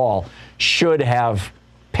this wall, should have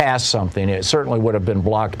passed something. It certainly would have been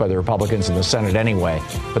blocked by the Republicans in the Senate anyway,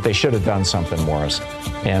 but they should have done something, Morris.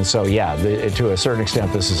 And so, to a certain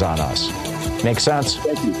extent, this is on us. Make sense?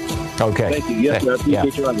 Thank you. Okay. Thank you. Yes, I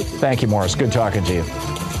appreciate your honesty. Thank you, Morris. Good talking to you.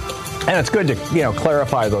 And it's good to,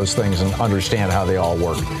 clarify those things and understand how they all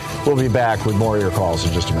work. We'll be back with more of your calls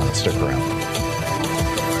in just a minute. Stick around.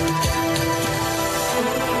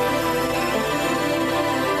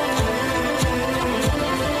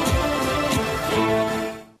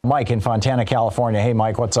 Mike in Fontana, California. Hey,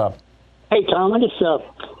 Mike, what's up? Hey, Tom, I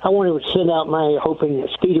wanted to send out my hoping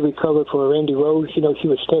speedy recovery for Randy Rose. She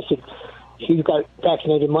was tested. She got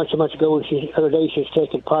vaccinated months and months ago, and the other day she was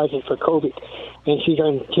tested positive for COVID, and she's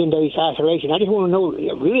on 10 days isolation. I just want to know,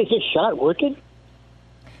 really, is this shot working?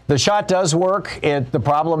 The shot does work. The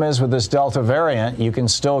problem is with this Delta variant, you can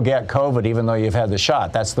still get COVID even though you've had the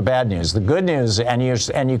shot. That's the bad news. The good news, and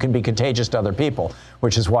you can be contagious to other people,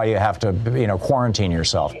 which is why you have to, quarantine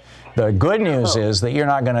yourself. The good news is that you're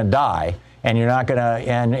not going to die, and you're not going to,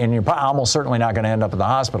 and you're almost certainly not going to end up in the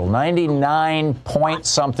hospital.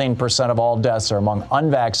 99-point-something% of all deaths are among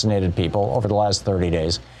unvaccinated people over the last 30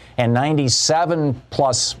 days, and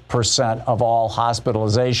 97+% of all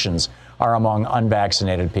hospitalizations are among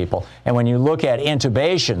unvaccinated people. And when you look at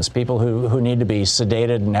intubations, people who need to be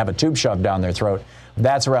sedated and have a tube shoved down their throat,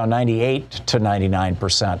 that's around 98 to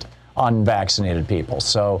 99% unvaccinated people.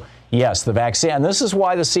 So, yes, the vaccine, and this is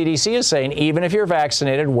why the CDC is saying, even if you're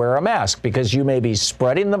vaccinated, wear a mask, because you may be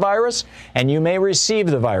spreading the virus and you may receive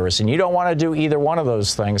the virus, and you don't want to do either one of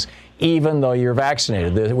those things, even though you're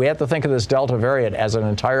vaccinated. We have to think of this Delta variant as an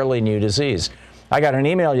entirely new disease. I got an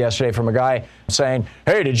email yesterday from a guy saying,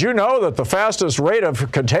 hey, did you know that the fastest rate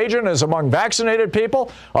of contagion is among vaccinated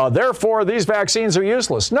people? Therefore, these vaccines are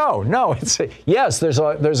useless. No, yes, there's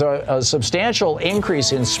a substantial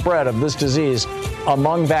increase in spread of this disease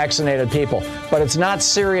among vaccinated people, but it's not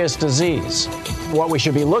serious disease. What we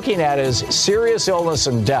should be looking at is serious illness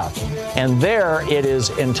and death, and there it is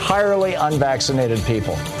entirely unvaccinated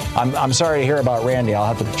people. I'm sorry to hear about Randy.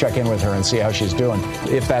 I'll have to check in with her and see how she's doing,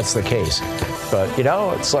 if that's the case. But,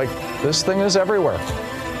 it's like this thing is everywhere.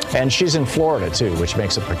 And she's in Florida, too, which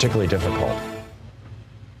makes it particularly difficult.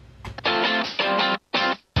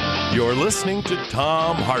 You're listening to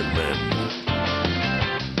Thom Hartmann.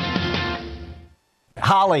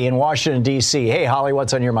 Holly in Washington, D.C. Hey, Holly,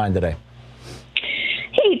 what's on your mind today?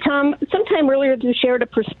 Hey, Tom. Sometime earlier you shared a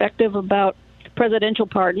perspective about presidential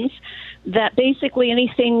pardons, that basically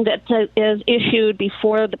anything that is issued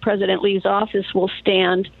before the president leaves office will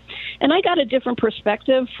stand. And I got a different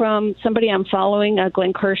perspective from somebody I'm following,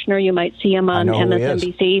 Glenn Kirshner. You might see him on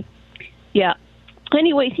MSNBC. Yeah.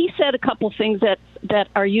 Anyways, he said a couple things that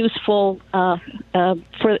are useful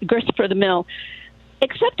for grist for the mill.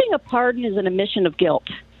 Accepting a pardon is an admission of guilt,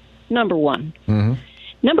 number one. Mm-hmm.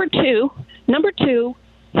 Number two,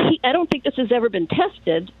 I don't think this has ever been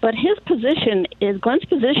tested, but Glenn's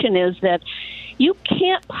position is that you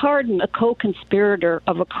can't pardon a co-conspirator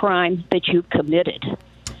of a crime that you've committed.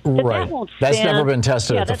 Right. That's never been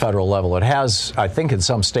tested at the federal level. It has, I think, in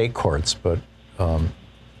some state courts, but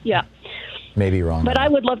maybe wrong. But I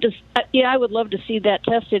would love to see that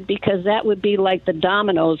tested, because that would be like the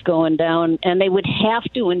dominoes going down, and they would have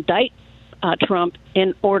to indict Trump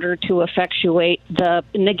in order to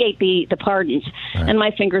negate the pardons. Right. And my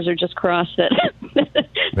fingers are just crossed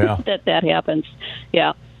that that happens.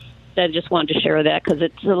 Yeah. I just wanted to share that, because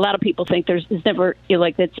a lot of people think it's never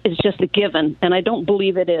it's just a given, and I don't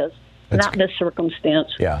believe it is. Not in this circumstance.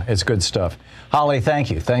 Yeah, it's good stuff. Holly, thank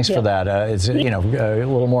you. Thanks for that. It's a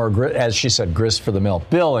little more, as she said, grist for the mill.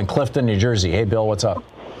 Bill in Clifton, New Jersey. Hey, Bill, what's up?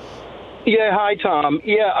 Yeah, hi, Tom.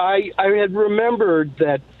 Yeah, I had remembered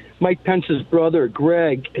that Mike Pence's brother,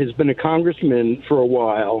 Greg, has been a congressman for a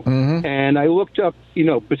while. Mm-hmm. And I looked up,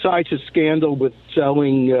 besides his scandal with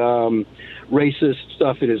selling racist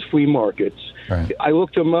stuff at his flea markets. Right. I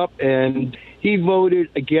looked him up, and he voted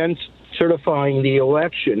against certifying the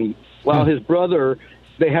election while his brother,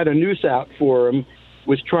 they had a noose out for him,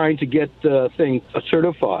 was trying to get the thing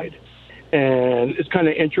certified. And it's kind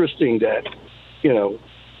of interesting that,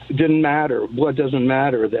 it didn't matter. Blood doesn't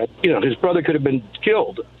matter. That, his brother could have been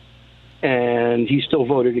killed, and he still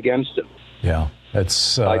voted against him. Yeah,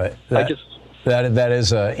 it's that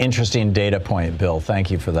is an interesting data point, Bill.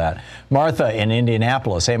 Thank you for that. Martha in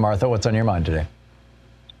Indianapolis. Hey, Martha, what's on your mind today?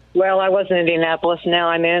 Well, I was in Indianapolis. Now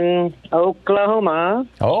I'm in Oklahoma.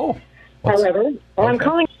 Oh. However, I'm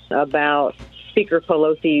calling about Speaker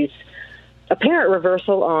Pelosi's apparent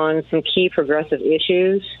reversal on some key progressive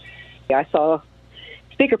issues. I saw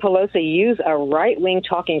Speaker Pelosi use a right-wing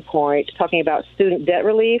talking point talking about student debt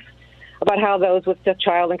relief, about how those with a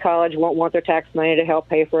child in college won't want their tax money to help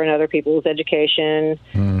pay for another people's education.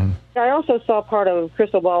 I also saw part of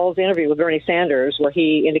Crystal Ball's interview with Bernie Sanders where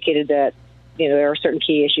he indicated that, there are certain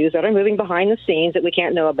key issues that are moving behind the scenes that we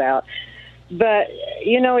can't know about. But,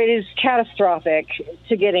 it is catastrophic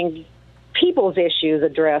to getting people's issues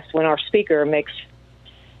addressed when our speaker makes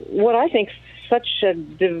what I think such a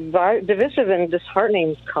divisive and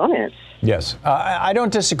disheartening comments. Yes. I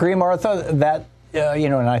don't disagree, Martha, that,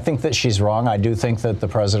 and I think that she's wrong. I do think that the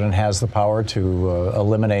president has the power to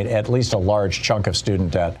eliminate at least a large chunk of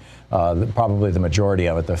student debt, probably the majority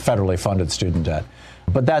of it, the federally funded student debt.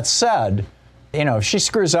 But that said, if she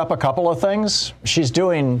screws up a couple of things, she's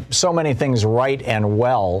doing so many things right and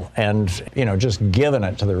well and, just giving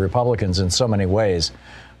it to the Republicans in so many ways.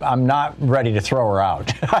 I'm not ready to throw her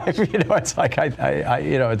out. It's like,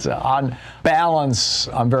 it's on balance.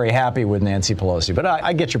 I'm very happy with Nancy Pelosi, but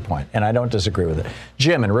I get your point, and I don't disagree with it.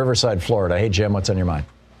 Jim in Riverside, Florida. Hey, Jim, what's on your mind?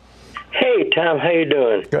 Hey, Tom, how you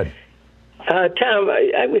doing? Good. Tom,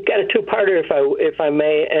 we've got a two-parter, if I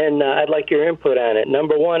may, and I'd like your input on it.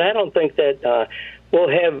 Number one, I don't think that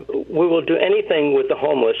we will do anything with the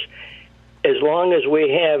homeless as long as we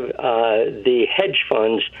have the hedge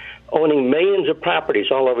funds owning millions of properties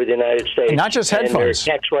all over the United States. And not just hedge funds.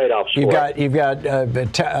 Tax write-offs. You've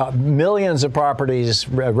got millions of properties,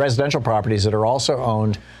 residential properties that are also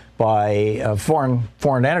owned by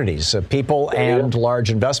foreign entities, people and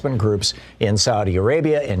large investment groups in Saudi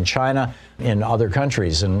Arabia, in China, in other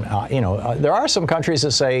countries. And, there are some countries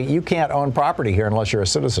that say you can't own property here unless you're a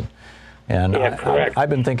citizen. And I've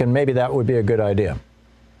been thinking maybe that would be a good idea.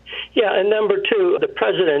 Yeah, and number two, the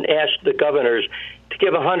president asked the governors to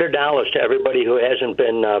give $100 to everybody who hasn't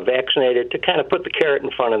been vaccinated to kind of put the carrot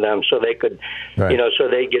in front of them so they could, so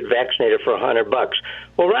they get vaccinated for $100.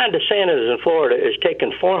 Well, Ron DeSantis in Florida is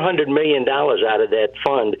taking $400 million out of that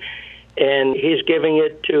fund, and he's giving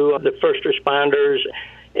it to the first responders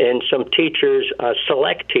and some teachers,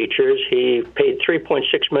 select teachers. He paid $3.6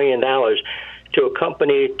 million to a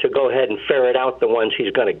company to go ahead and ferret out the ones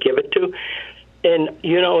he's going to give it to. And,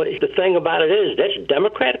 the thing about it is that's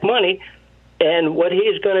Democratic money. And what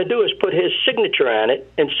he's going to do is put his signature on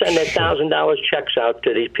it and send $1,000 checks out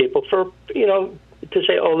to these people for, to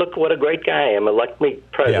say, oh, look what a great guy I am. Elect me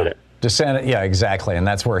president. Yeah. DeSantis, yeah, exactly. And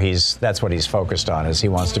that's what he's focused on, is he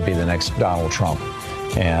wants to be the next Donald Trump.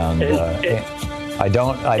 And I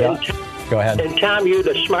don't. Go ahead. And Tom, you're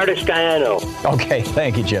the smartest guy I know. Okay,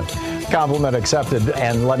 thank you, Jim. Compliment accepted.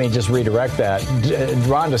 And let me just redirect that.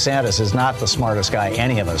 Ron DeSantis is not the smartest guy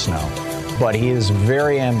any of us know, but he is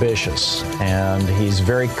very ambitious and he's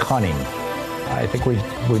very cunning. I think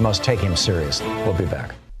we must take him seriously. We'll be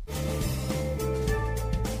back.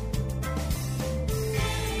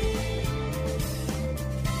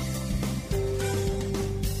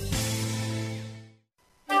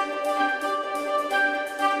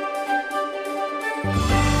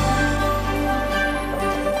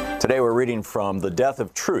 Today we're reading from The Death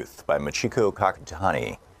of Truth by Michiko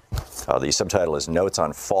Kakutani. The subtitle is Notes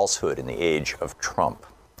on Falsehood in the Age of Trump.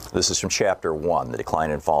 This is from Chapter 1, The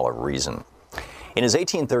Decline and Fall of Reason. In his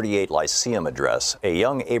 1838 Lyceum address, a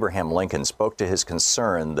young Abraham Lincoln spoke to his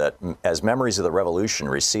concern that as memories of the Revolution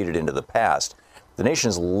receded into the past, the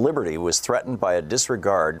nation's liberty was threatened by a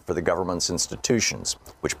disregard for the government's institutions,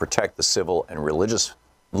 which protect the civil and religious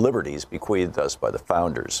liberties bequeathed us by the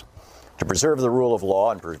founders. To preserve the rule of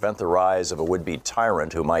law and prevent the rise of a would-be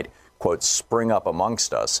tyrant who might, quote, spring up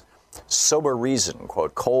amongst us, sober reason,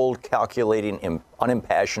 quote, cold, calculating,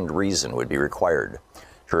 unimpassioned reason would be required.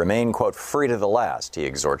 To remain, quote, free to the last, he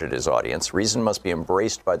exhorted his audience, reason must be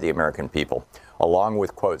embraced by the American people, along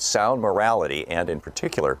with, quote, sound morality and, in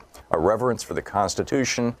particular, a reverence for the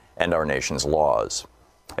Constitution and our nation's laws.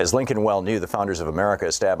 As Lincoln well knew, the founders of America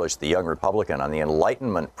established the young Republican on the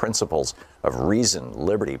Enlightenment principles of reason,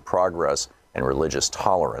 liberty, progress, and religious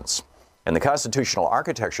tolerance. And the constitutional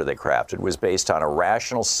architecture they crafted was based on a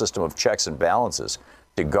rational system of checks and balances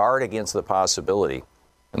to guard against the possibility,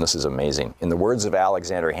 and this is amazing, in the words of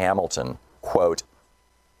Alexander Hamilton, quote,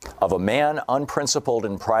 of a man unprincipled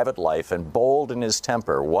in private life and bold in his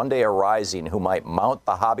temper, one day arising who might mount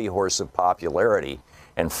the hobby horse of popularity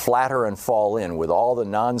and flatter and fall in with all the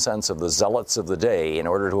nonsense of the zealots of the day in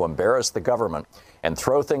order to embarrass the government and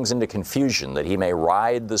throw things into confusion that he may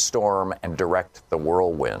ride the storm and direct the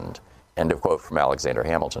whirlwind. End of quote from Alexander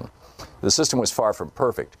Hamilton. The system was far from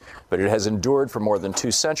perfect, but it has endured for more than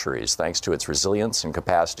 2 centuries thanks to its resilience and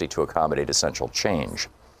capacity to accommodate essential change.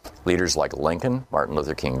 Leaders like Lincoln, Martin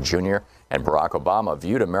Luther King Jr., and Barack Obama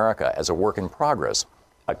viewed America as a work in progress,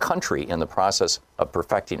 a country in the process of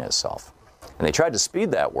perfecting itself. And they tried to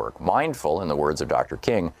speed that work, mindful, in the words of Dr.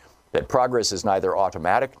 King, that progress is neither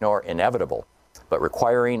automatic nor inevitable, but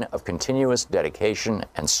requiring of continuous dedication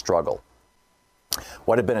and struggle.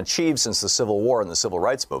 What had been achieved since the Civil War and the Civil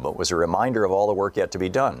Rights Movement was a reminder of all the work yet to be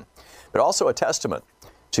done, but also a testament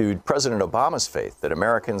to President Obama's faith that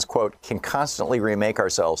Americans, quote, can constantly remake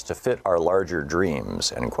ourselves to fit our larger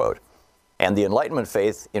dreams, end quote, and the Enlightenment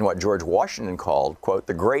faith in what George Washington called, quote,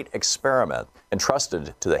 the great experiment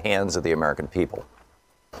entrusted to the hands of the American people.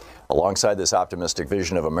 Alongside this optimistic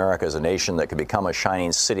vision of America as a nation that could become a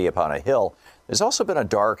shining city upon a hill, there's also been a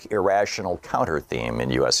dark, irrational counter-theme in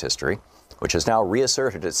U.S. history, which has now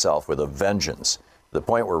reasserted itself with a vengeance, to the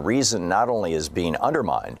point where reason not only is being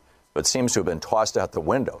undermined, but seems to have been tossed out the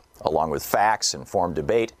window, along with facts, informed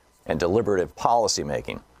debate, and deliberative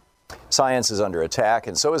policymaking. Science is under attack,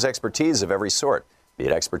 and so is expertise of every sort, be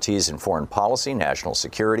it expertise in foreign policy, national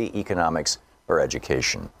security, economics, or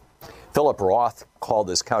education. Philip Roth called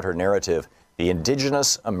this counter-narrative the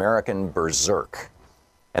indigenous American berserk,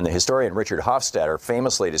 and the historian Richard Hofstadter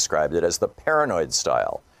famously described it as the paranoid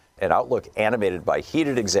style, an outlook animated by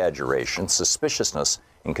heated exaggeration, suspiciousness,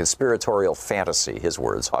 and conspiratorial fantasy, his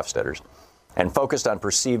words, Hofstadter's, and focused on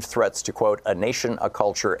perceived threats to, quote, a nation, a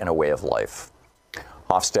culture, and a way of life.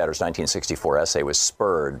 Hofstadter's 1964 essay was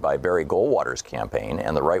spurred by Barry Goldwater's campaign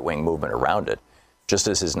and the right-wing movement around it, just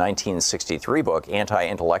as his 1963 book,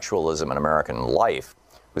 Anti-Intellectualism in American Life,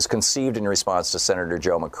 was conceived in response to Senator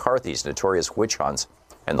Joe McCarthy's notorious witch hunts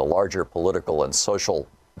and the larger political and social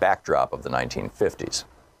backdrop of the 1950s.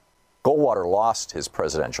 Goldwater lost his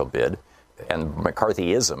presidential bid, and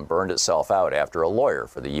McCarthyism burned itself out after a lawyer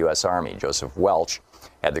for the U.S. Army, Joseph Welch,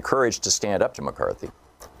 had the courage to stand up to McCarthy.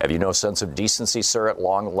 Have you no sense of decency, sir, at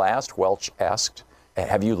long last? Welch asked.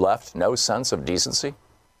 Have you left no sense of decency?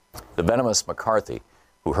 The venomous McCarthy,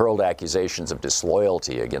 who hurled accusations of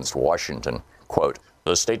disloyalty against Washington, quote,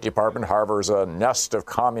 the State Department harbors a nest of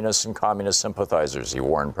communists and communist sympathizers, he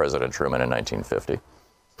warned President Truman in 1950,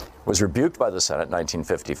 was rebuked by the Senate in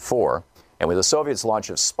 1954, and with the Soviets' launch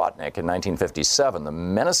of Sputnik in 1957, the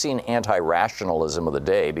menacing anti-rationalism of the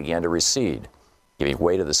day began to recede, giving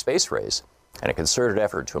way to the space race and a concerted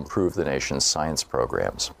effort to improve the nation's science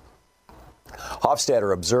programs.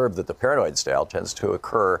 Hofstadter observed that the paranoid style tends to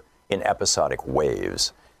occur in episodic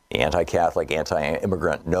waves. The anti-Catholic,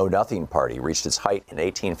 anti-immigrant Know-Nothing Party reached its height in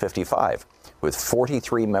 1855, with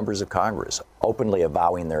 43 members of Congress openly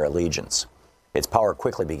avowing their allegiance. Its power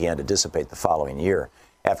quickly began to dissipate the following year,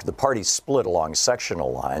 after the party split along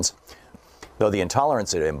sectional lines, though the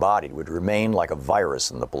intolerance it embodied would remain like a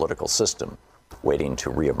virus in the political system, waiting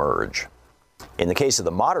to reemerge. In the case of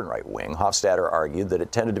the modern right wing, Hofstadter argued that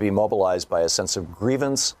it tended to be mobilized by a sense of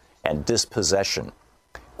grievance and dispossession.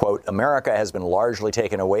 Quote, America has been largely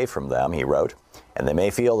taken away from them, he wrote, and they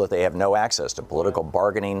may feel that they have no access to political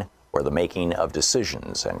bargaining or the making of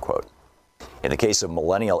decisions, end quote. In the case of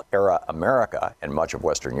millennial-era America, and much of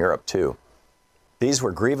Western Europe too, these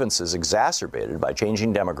were grievances exacerbated by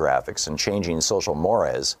changing demographics and changing social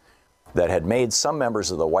mores that had made some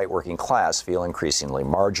members of the white working class feel increasingly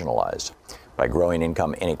marginalized by growing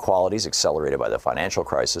income inequalities accelerated by the financial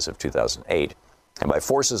crisis of 2008, and by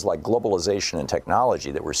forces like globalization and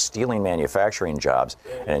technology that were stealing manufacturing jobs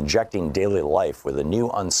and injecting daily life with a new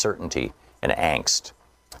uncertainty and angst.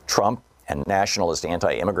 Trump and nationalist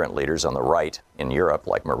anti-immigrant leaders on the right in Europe,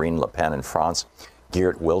 like Marine Le Pen in France,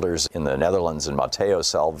 Geert Wilders in the Netherlands, and Matteo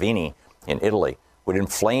Salvini in Italy, would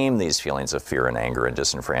inflame these feelings of fear and anger and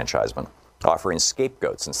disenfranchisement, offering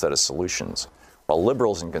scapegoats instead of solutions, while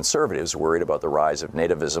liberals and conservatives worried about the rise of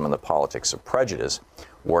nativism and the politics of prejudice,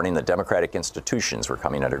 warning that democratic institutions were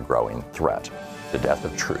coming under growing threat, the death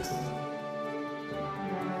of truth.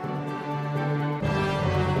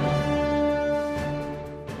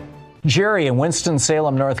 Jerry in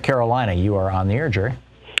Winston-Salem, North Carolina, you are on the air, Jerry.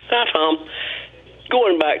 Hi, Tom.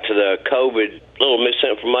 Going back to the COVID, little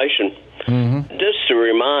misinformation. Just to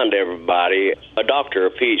remind everybody, a doctor,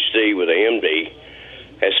 a PhD with an MD,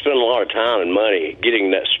 has spent a lot of time and money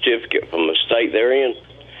getting that certificate from the state they're in.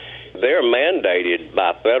 They're mandated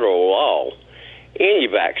by federal law. Any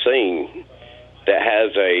vaccine that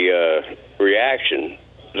has a reaction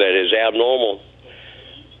that is abnormal,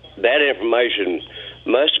 that information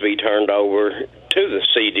must be turned over to the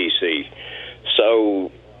CDC.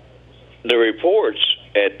 So the reports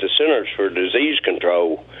at the Centers for Disease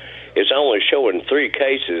Control is only showing 3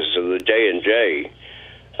 cases of the J&J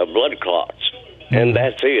of blood clots, and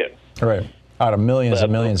that's it. Right. Out of millions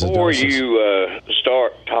and millions of doses. Before you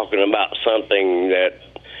start talking about something that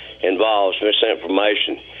involves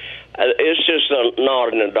misinformation, it's just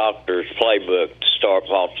not in the doctor's playbook to start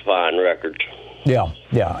falsifying records. Yeah,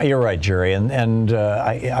 you're right, Jerry, and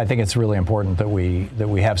I think it's really important that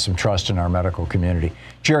we have some trust in our medical community.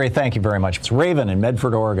 Jerry, thank you very much. It's Raven in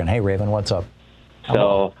Medford, Oregon. Hey, Raven, what's up?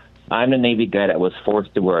 So I'm the Navy guy that was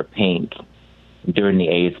forced to wear pink during the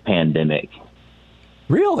AIDS pandemic.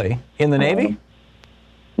 Really? In the Navy?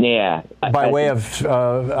 Yeah. By way of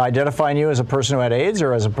identifying you as a person who had AIDS,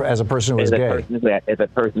 or as a person who was gay? As a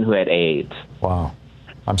person who had AIDS. Wow.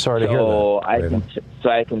 I'm sorry to hear that. So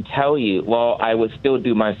I can tell you, well, I would still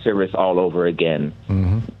do my service all over again.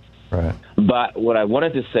 Right. But what I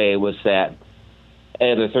wanted to say was that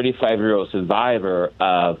as a 35-year-old survivor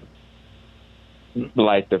of,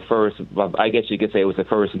 like, the first, I guess you could say it was the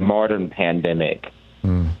first modern pandemic,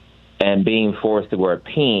 and being forced to wear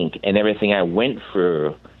pink and everything I went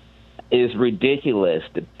through is ridiculous.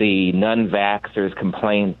 The non-vaxxers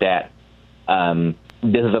complained that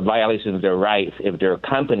this is a violation of their rights if their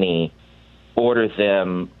company orders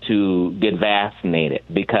them to get vaccinated,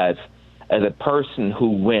 because as a person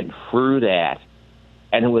who went through that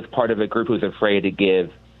and who was part of a group who was afraid to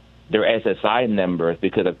give their SSI numbers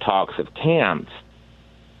because of talks of camps,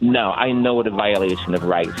 no, I know what a violation of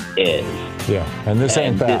rights is. Yeah, and this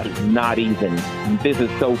ain't that. This is not even, this is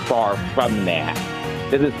so far from that.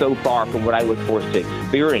 This is so far from what I was forced to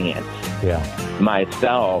experience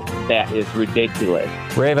myself. That is ridiculous.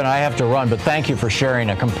 Raven, I have to run, but thank you for sharing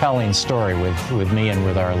a compelling story with me and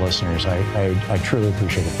with our listeners. I truly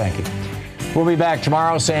appreciate it. Thank you. We'll be back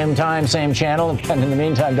tomorrow, same time, same channel. And in the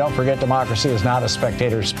meantime, don't forget, democracy is not a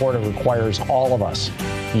spectator sport. It requires all of us,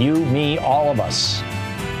 you, me, all of us,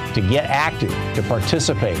 to get active, to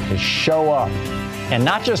participate, to show up, and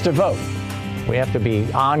not just to vote. We have to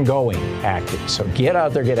be ongoing active. So get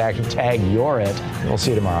out there, get active, tag You're It. We'll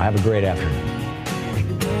see you tomorrow. Have a great afternoon.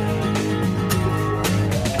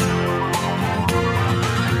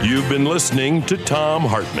 You've been listening to Thom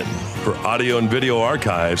Hartmann. For audio and video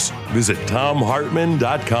archives, visit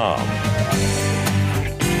thomhartmann.com.